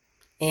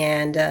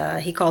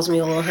 And he calls me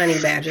a little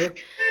honey badger.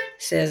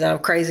 Says I'm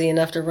crazy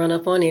enough to run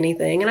up on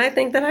anything. And I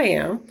think that I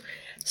am.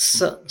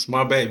 So It's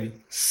my baby.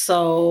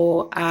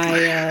 So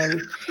I,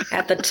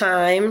 at the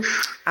time,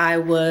 I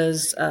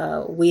was,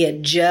 we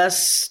had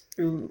just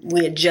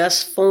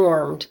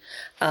formed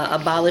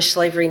Abolish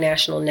Slavery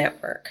National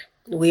Network.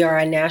 We are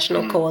a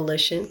national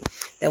coalition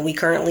that we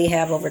currently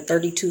have over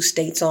 32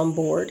 states on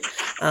board.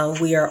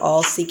 We are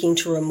all seeking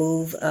to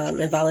remove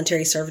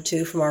involuntary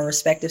servitude from our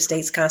respective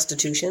states'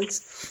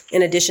 constitutions.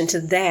 In addition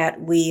to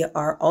that, we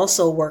are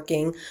also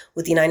working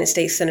with United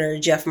States Senator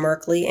Jeff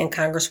Merkley and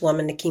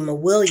Congresswoman Nikema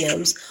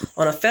Williams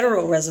on a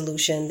federal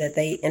resolution that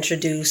they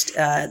introduced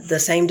the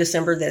same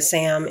December that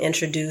Sam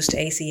introduced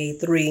ACA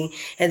 3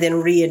 and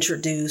then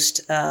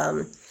reintroduced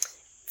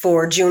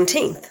for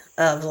Juneteenth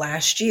of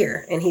last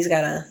year. And he's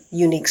got a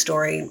unique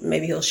story.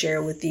 Maybe he'll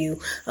share with you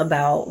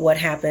about what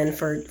happened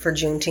for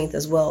Juneteenth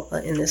as well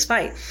in this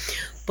fight.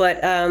 But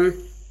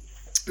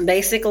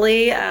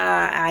basically,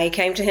 I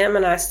came to him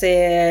and I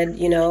said,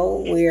 you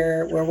know,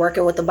 we're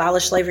working with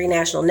Abolish Slavery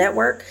National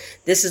Network.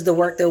 This is the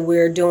work that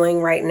we're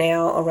doing right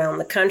now around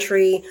the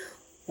country.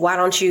 Why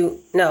don't you?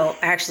 No,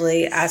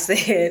 actually, I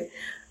said,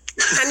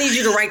 I need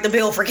you to write the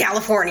bill for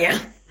California.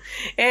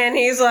 And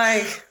he's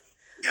like,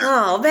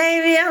 oh,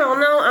 baby, I don't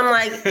know. I'm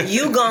like,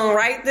 you gonna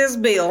write this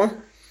bill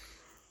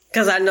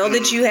because I know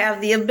that you have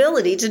the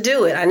ability to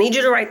do it. I need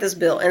you to write this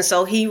bill. And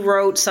so he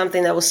wrote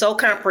something that was so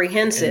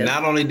comprehensive. And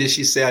not only did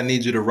she say, I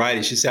need you to write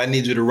it, she said, I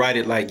need you to write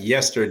it like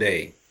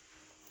yesterday.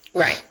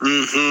 Right.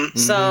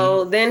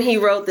 So then he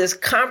wrote this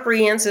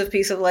comprehensive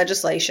piece of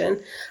legislation.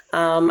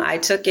 I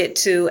took it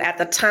to, at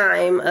the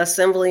time,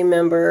 Assembly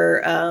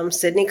member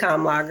Sydney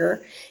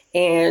Kamlager,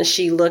 and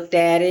she looked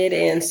at it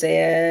and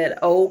said,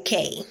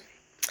 okay.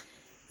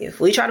 If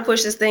we try to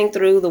push this thing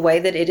through the way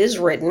that it is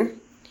written,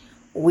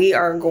 we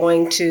are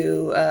going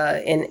to,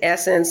 in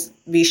essence,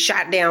 be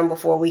shot down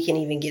before we can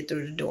even get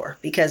through the door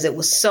because it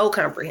was so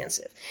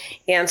comprehensive.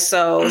 And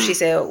so she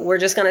said, we're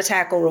just going to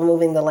tackle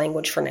removing the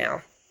language for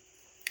now.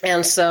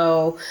 And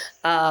so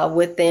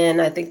within,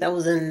 I think that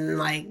was in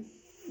like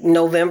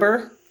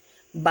November,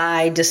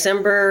 by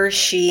December,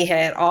 she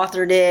had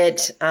authored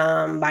it.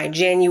 By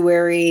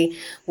January,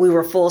 we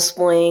were full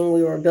swing.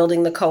 We were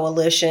building the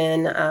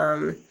coalition.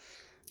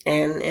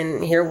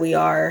 And here we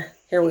are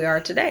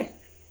today.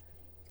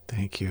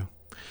 Thank you.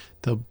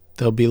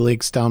 There'll be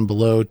links down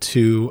below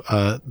to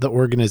the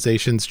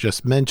organizations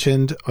just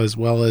mentioned, as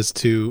well as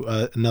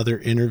to another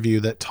interview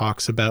that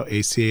talks about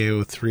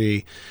ACA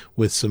 03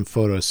 with some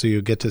photos. So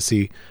you'll get to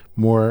see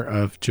more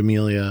of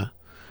Jamelia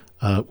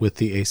with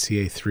the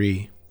ACA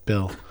 3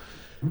 bill.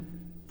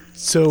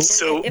 So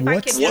if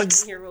I could jump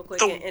in here real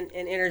quick and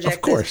interject.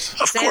 Of course.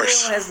 Samuel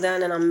has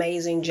done an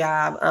amazing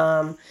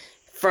job.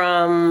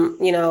 From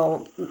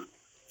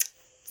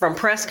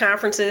press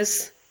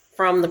conferences,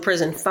 from the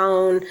prison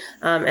phone.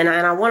 And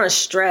I want to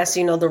stress,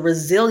 the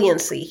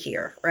resiliency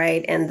here,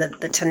 right? And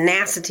the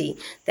tenacity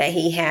that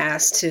he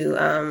has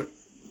to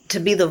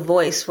be the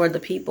voice for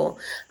the people.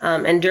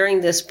 And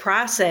during this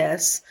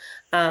process,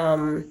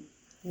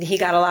 he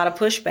got a lot of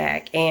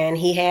pushback, and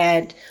he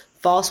had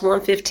false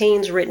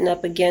 115s written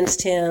up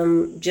against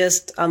him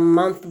just a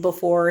month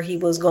before he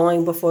was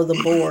going before the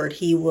board.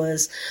 He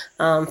was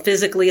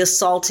physically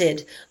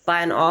assaulted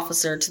by an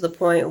officer to the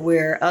point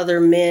where other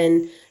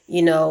men,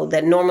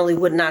 that normally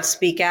would not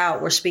speak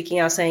out were speaking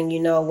out saying,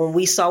 when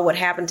we saw what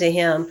happened to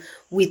him,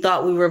 we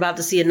thought we were about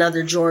to see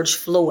another George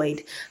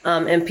Floyd.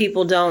 And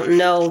people don't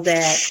know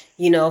that,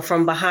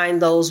 from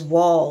behind those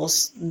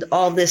walls,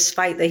 all this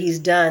fight that he's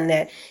done,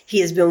 that he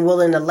has been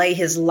willing to lay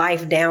his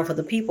life down for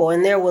the people.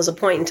 And there was a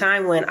point in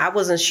time when I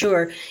wasn't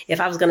sure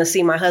if I was going to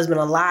see my husband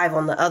alive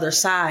on the other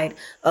side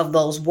of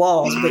those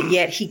walls, but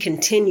yet he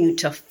continued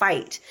to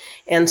fight.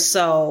 And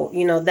so,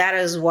 that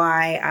is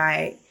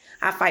why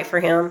I fight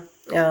for him.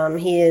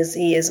 He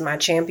is my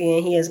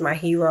champion. He is my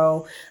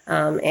hero.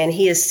 And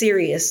he is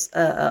serious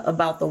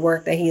about the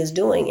work that he is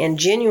doing and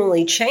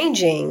genuinely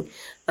changing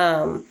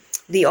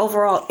the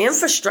overall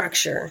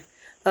infrastructure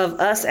of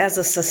us as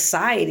a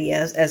society,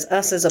 as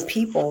us as a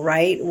people,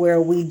 right? Where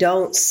we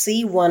don't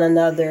see one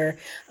another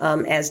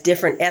as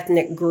different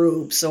ethnic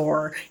groups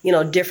or,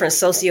 different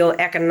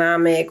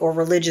socioeconomic or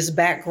religious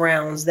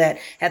backgrounds, that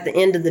at the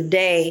end of the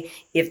day,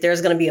 if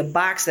there's going to be a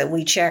box that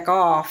we check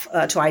off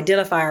to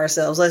identify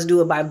ourselves, let's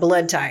do it by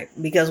blood type,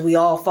 because we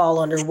all fall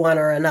under one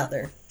or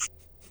another.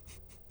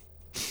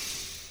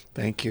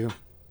 Thank you.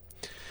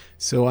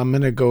 So I'm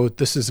going to go,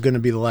 this is going to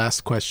be the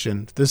last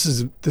question. This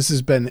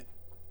has been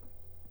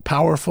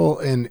powerful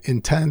and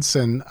intense,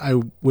 and I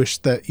wish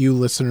that you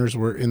listeners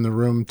were in the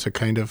room to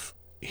kind of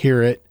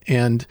hear it.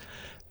 And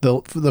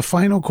the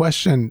final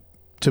question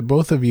to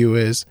both of you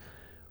is,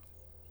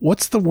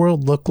 What's the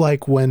world look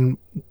like when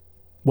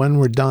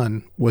we're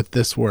done with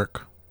this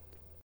work?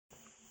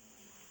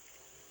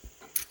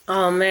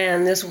 Oh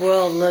man, this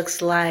world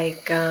looks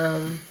like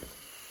our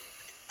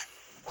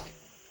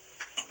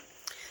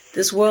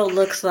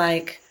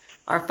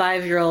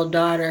 5-year-old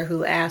daughter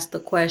who asked the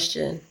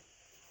question,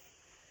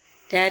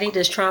 "Daddy,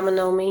 does trauma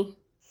know me?"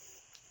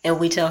 And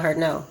we tell her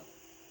no.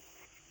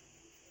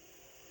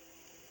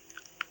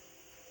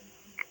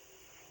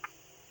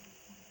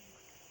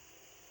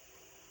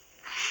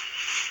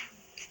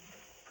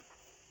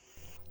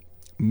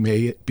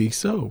 May it be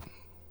so.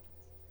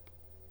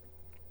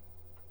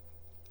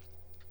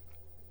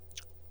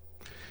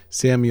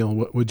 Samuel,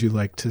 what would you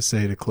like to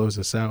say to close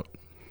us out?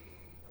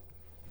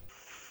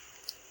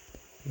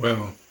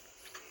 Well,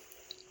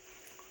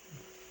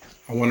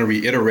 I want to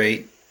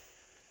reiterate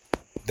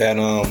that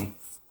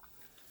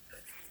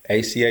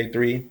ACA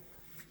 3,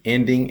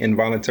 ending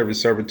involuntary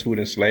servitude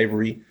and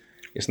slavery,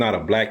 it's not a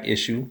black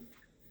issue.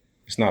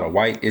 It's not a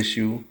white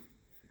issue.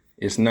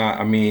 It's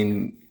not,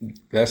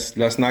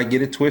 let's not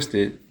get it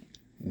twisted.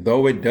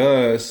 Though it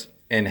does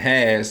and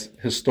has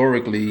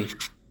historically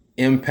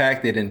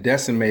impacted and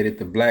decimated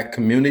the black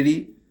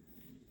community,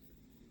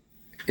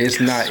 it's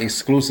not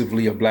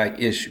exclusively a black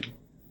issue.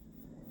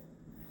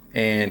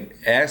 And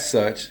as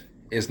such,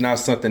 it's not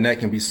something that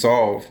can be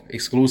solved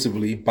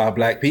exclusively by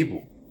black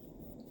people.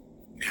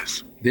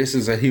 Yes. This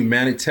is a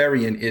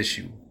humanitarian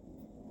issue.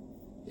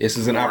 This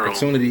is an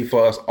opportunity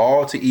for us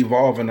all to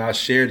evolve in our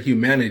shared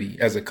humanity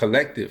as a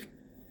collective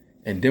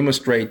and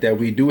demonstrate that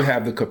we do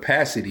have the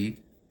capacity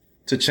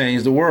to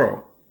change the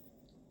world.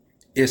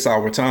 It's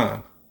our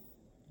time.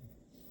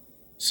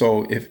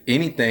 So if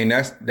anything,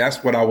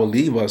 that's what I will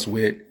leave us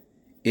with,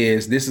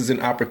 is this is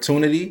an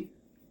opportunity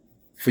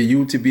for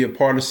you to be a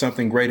part of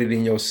something greater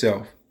than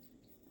yourself.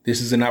 This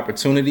is an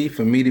opportunity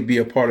for me to be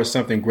a part of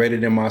something greater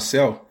than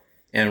myself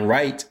and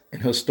right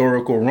and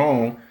historical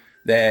wrong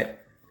that,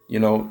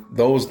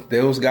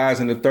 those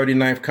guys in the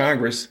 39th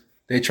Congress,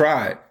 they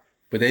tried,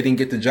 but they didn't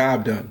get the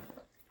job done.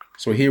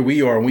 So here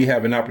we are, and we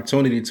have an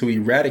opportunity to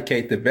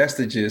eradicate the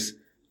vestiges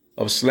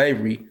of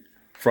slavery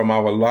from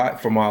our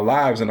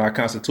lives and our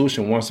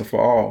Constitution once and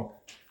for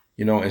all.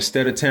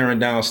 Instead of tearing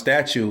down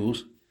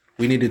statues,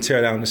 we need to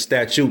tear down the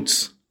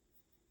statutes.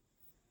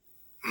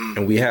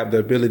 And we have the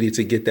ability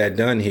to get that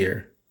done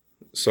here.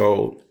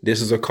 So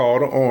this is a call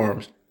to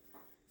arms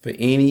for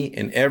any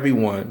and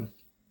everyone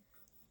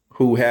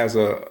who has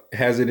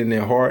it in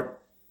their heart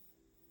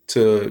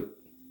to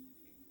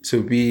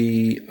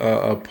be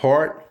a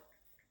part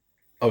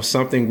of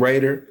something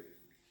greater,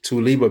 to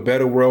leave a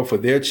better world for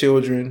their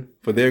children,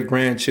 for their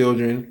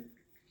grandchildren,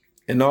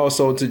 and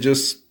also to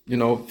just,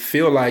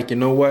 feel like,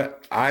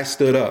 what? I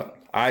stood up.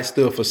 I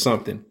stood for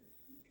something.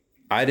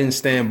 I didn't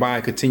stand by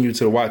and continue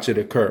to watch it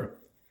occur.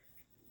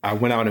 I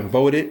went out and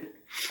voted.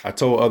 I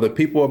told other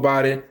people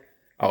about it.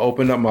 I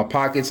opened up my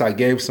pockets. I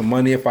gave some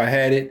money if I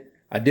had it.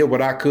 I did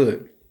what I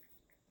could,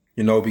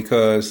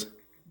 because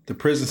the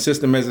prison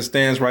system as it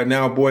stands right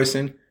now,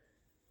 Boyson,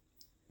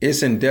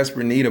 it's in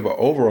desperate need of an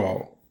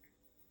overhaul.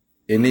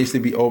 It needs to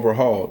be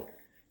overhauled.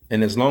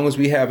 And as long as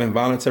we have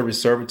involuntary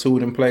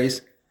servitude in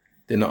place,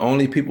 then the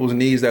only people's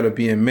needs that are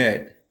being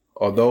met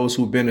are those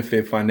who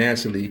benefit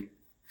financially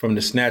from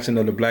the snatching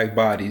of the black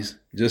bodies,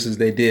 just as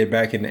they did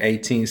back in the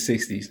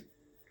 1860s.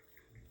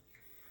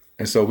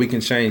 And so we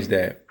can change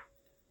that.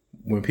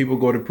 When people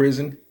go to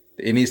prison,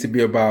 it needs to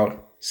be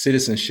about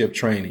citizenship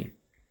training.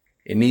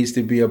 It needs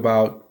to be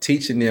about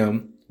teaching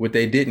them what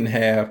they didn't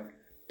have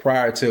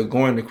prior to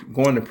going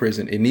to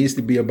prison. It needs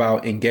to be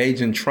about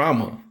engaging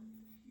trauma.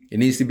 It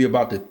needs to be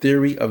about the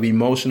theory of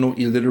emotional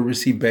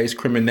illiteracy-based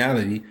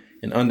criminality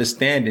and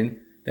understanding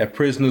that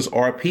prisoners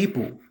are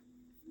people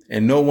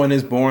and no one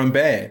is born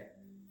bad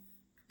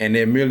and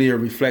they're merely a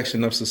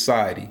reflection of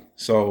society.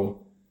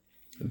 So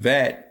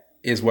that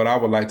is what I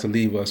would like to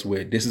leave us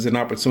with. This is an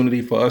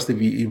opportunity for us to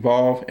be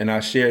evolved in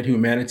our shared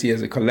humanity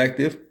as a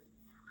collective,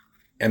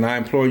 and I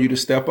implore you to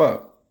step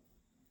up.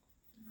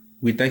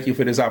 We thank you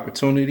for this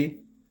opportunity.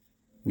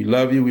 We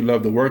love you. We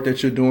love the work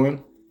that you're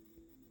doing.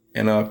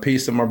 And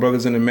peace to my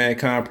brothers in the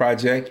Mankind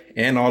Project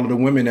and all of the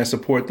women that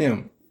support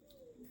them,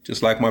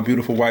 just like my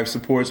beautiful wife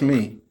supports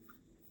me.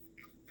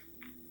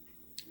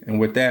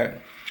 And with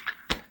that,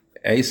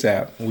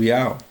 ASAP, we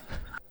out.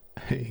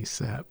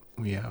 ASAP,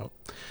 we out.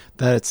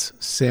 That's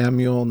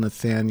Samuel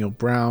Nathaniel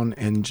Brown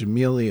and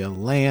Jamelia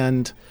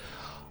Land.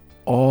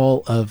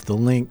 All of the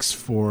links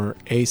for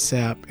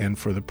ASAP and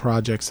for the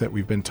projects that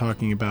we've been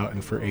talking about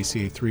and for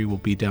ACA 3 will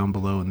be down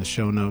below in the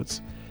show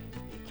notes.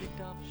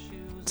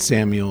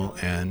 Samuel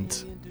and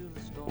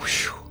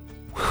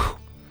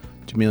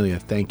Jamelia,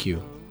 thank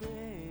you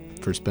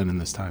for spending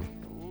this time.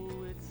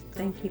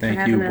 Thank you for having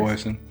us. Thank you,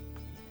 Boyson.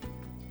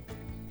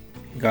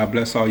 God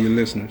bless all your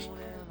listeners.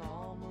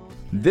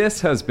 This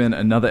has been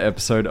another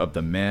episode of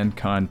the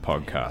Mankind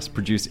Podcast,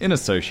 produced in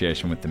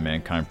association with the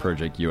Mankind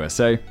Project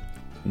USA.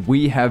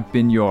 We have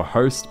been your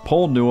hosts,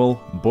 Paul Newell,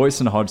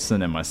 Boyson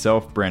Hodgson, and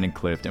myself, Brandon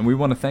Clift, and we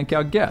want to thank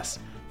our guests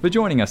for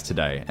joining us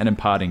today and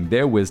imparting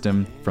their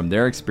wisdom from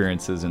their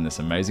experiences in this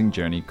amazing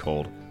journey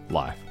called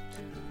life.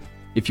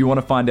 If you want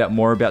to find out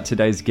more about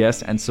today's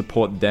guests and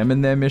support them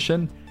in their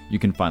mission, you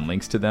can find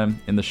links to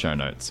them in the show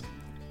notes.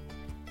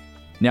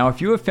 Now, if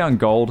you have found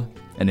gold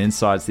and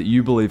insights that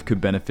you believe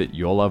could benefit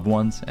your loved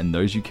ones and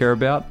those you care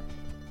about,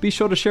 be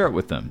sure to share it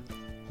with them.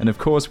 And of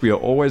course, we are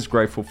always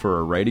grateful for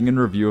a rating and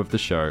review of the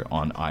show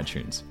on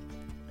iTunes.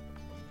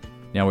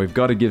 Now, we've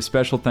got to give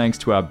special thanks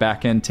to our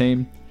back-end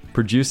team,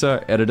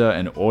 producer, editor,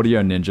 and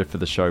audio ninja for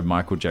the show,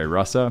 Michael J.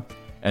 Russer,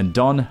 and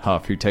Don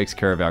Huff, who takes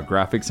care of our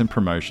graphics and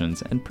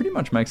promotions and pretty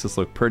much makes us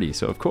look pretty.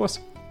 So, of course,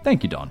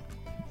 thank you, Don.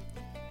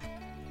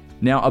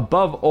 Now,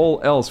 above all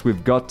else,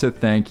 we've got to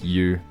thank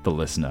you, the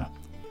listener,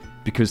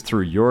 because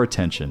through your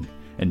attention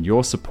and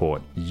your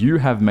support, you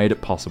have made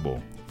it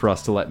possible for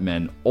us to let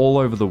men all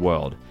over the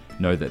world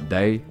know that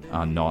they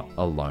are not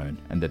alone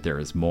and that there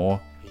is more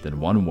than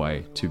one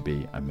way to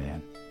be a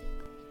man.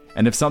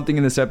 And if something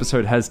in this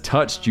episode has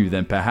touched you,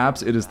 then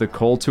perhaps it is the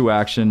call to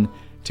action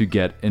to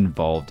get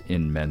involved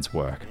in men's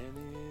work.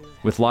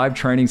 With live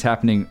trainings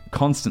happening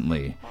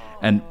constantly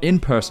and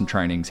in-person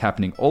trainings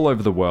happening all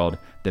over the world,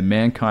 the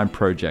Mankind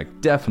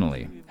Project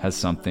definitely has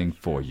something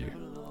for you.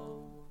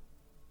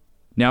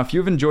 Now, if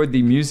you've enjoyed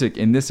the music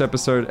in this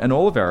episode and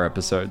all of our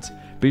episodes,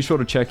 be sure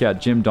to check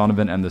out Jim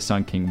Donovan and the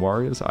Sun King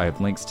Warriors. I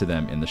have links to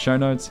them in the show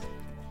notes.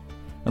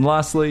 And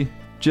lastly,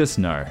 just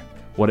know,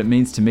 what it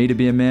means to me to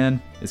be a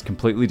man is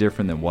completely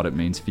different than what it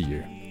means for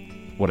you.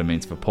 What it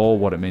means for Paul,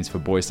 what it means for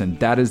Boyce, and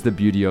that is the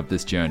beauty of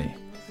this journey.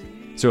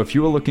 So if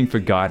you are looking for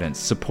guidance,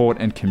 support,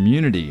 and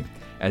community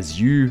as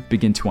you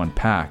begin to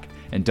unpack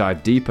and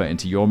dive deeper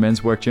into your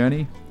men's work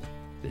journey,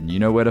 then you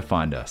know where to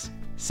find us.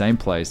 Same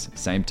place,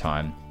 same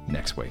time,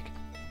 next week.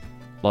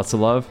 Lots of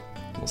love.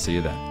 We'll see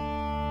you then.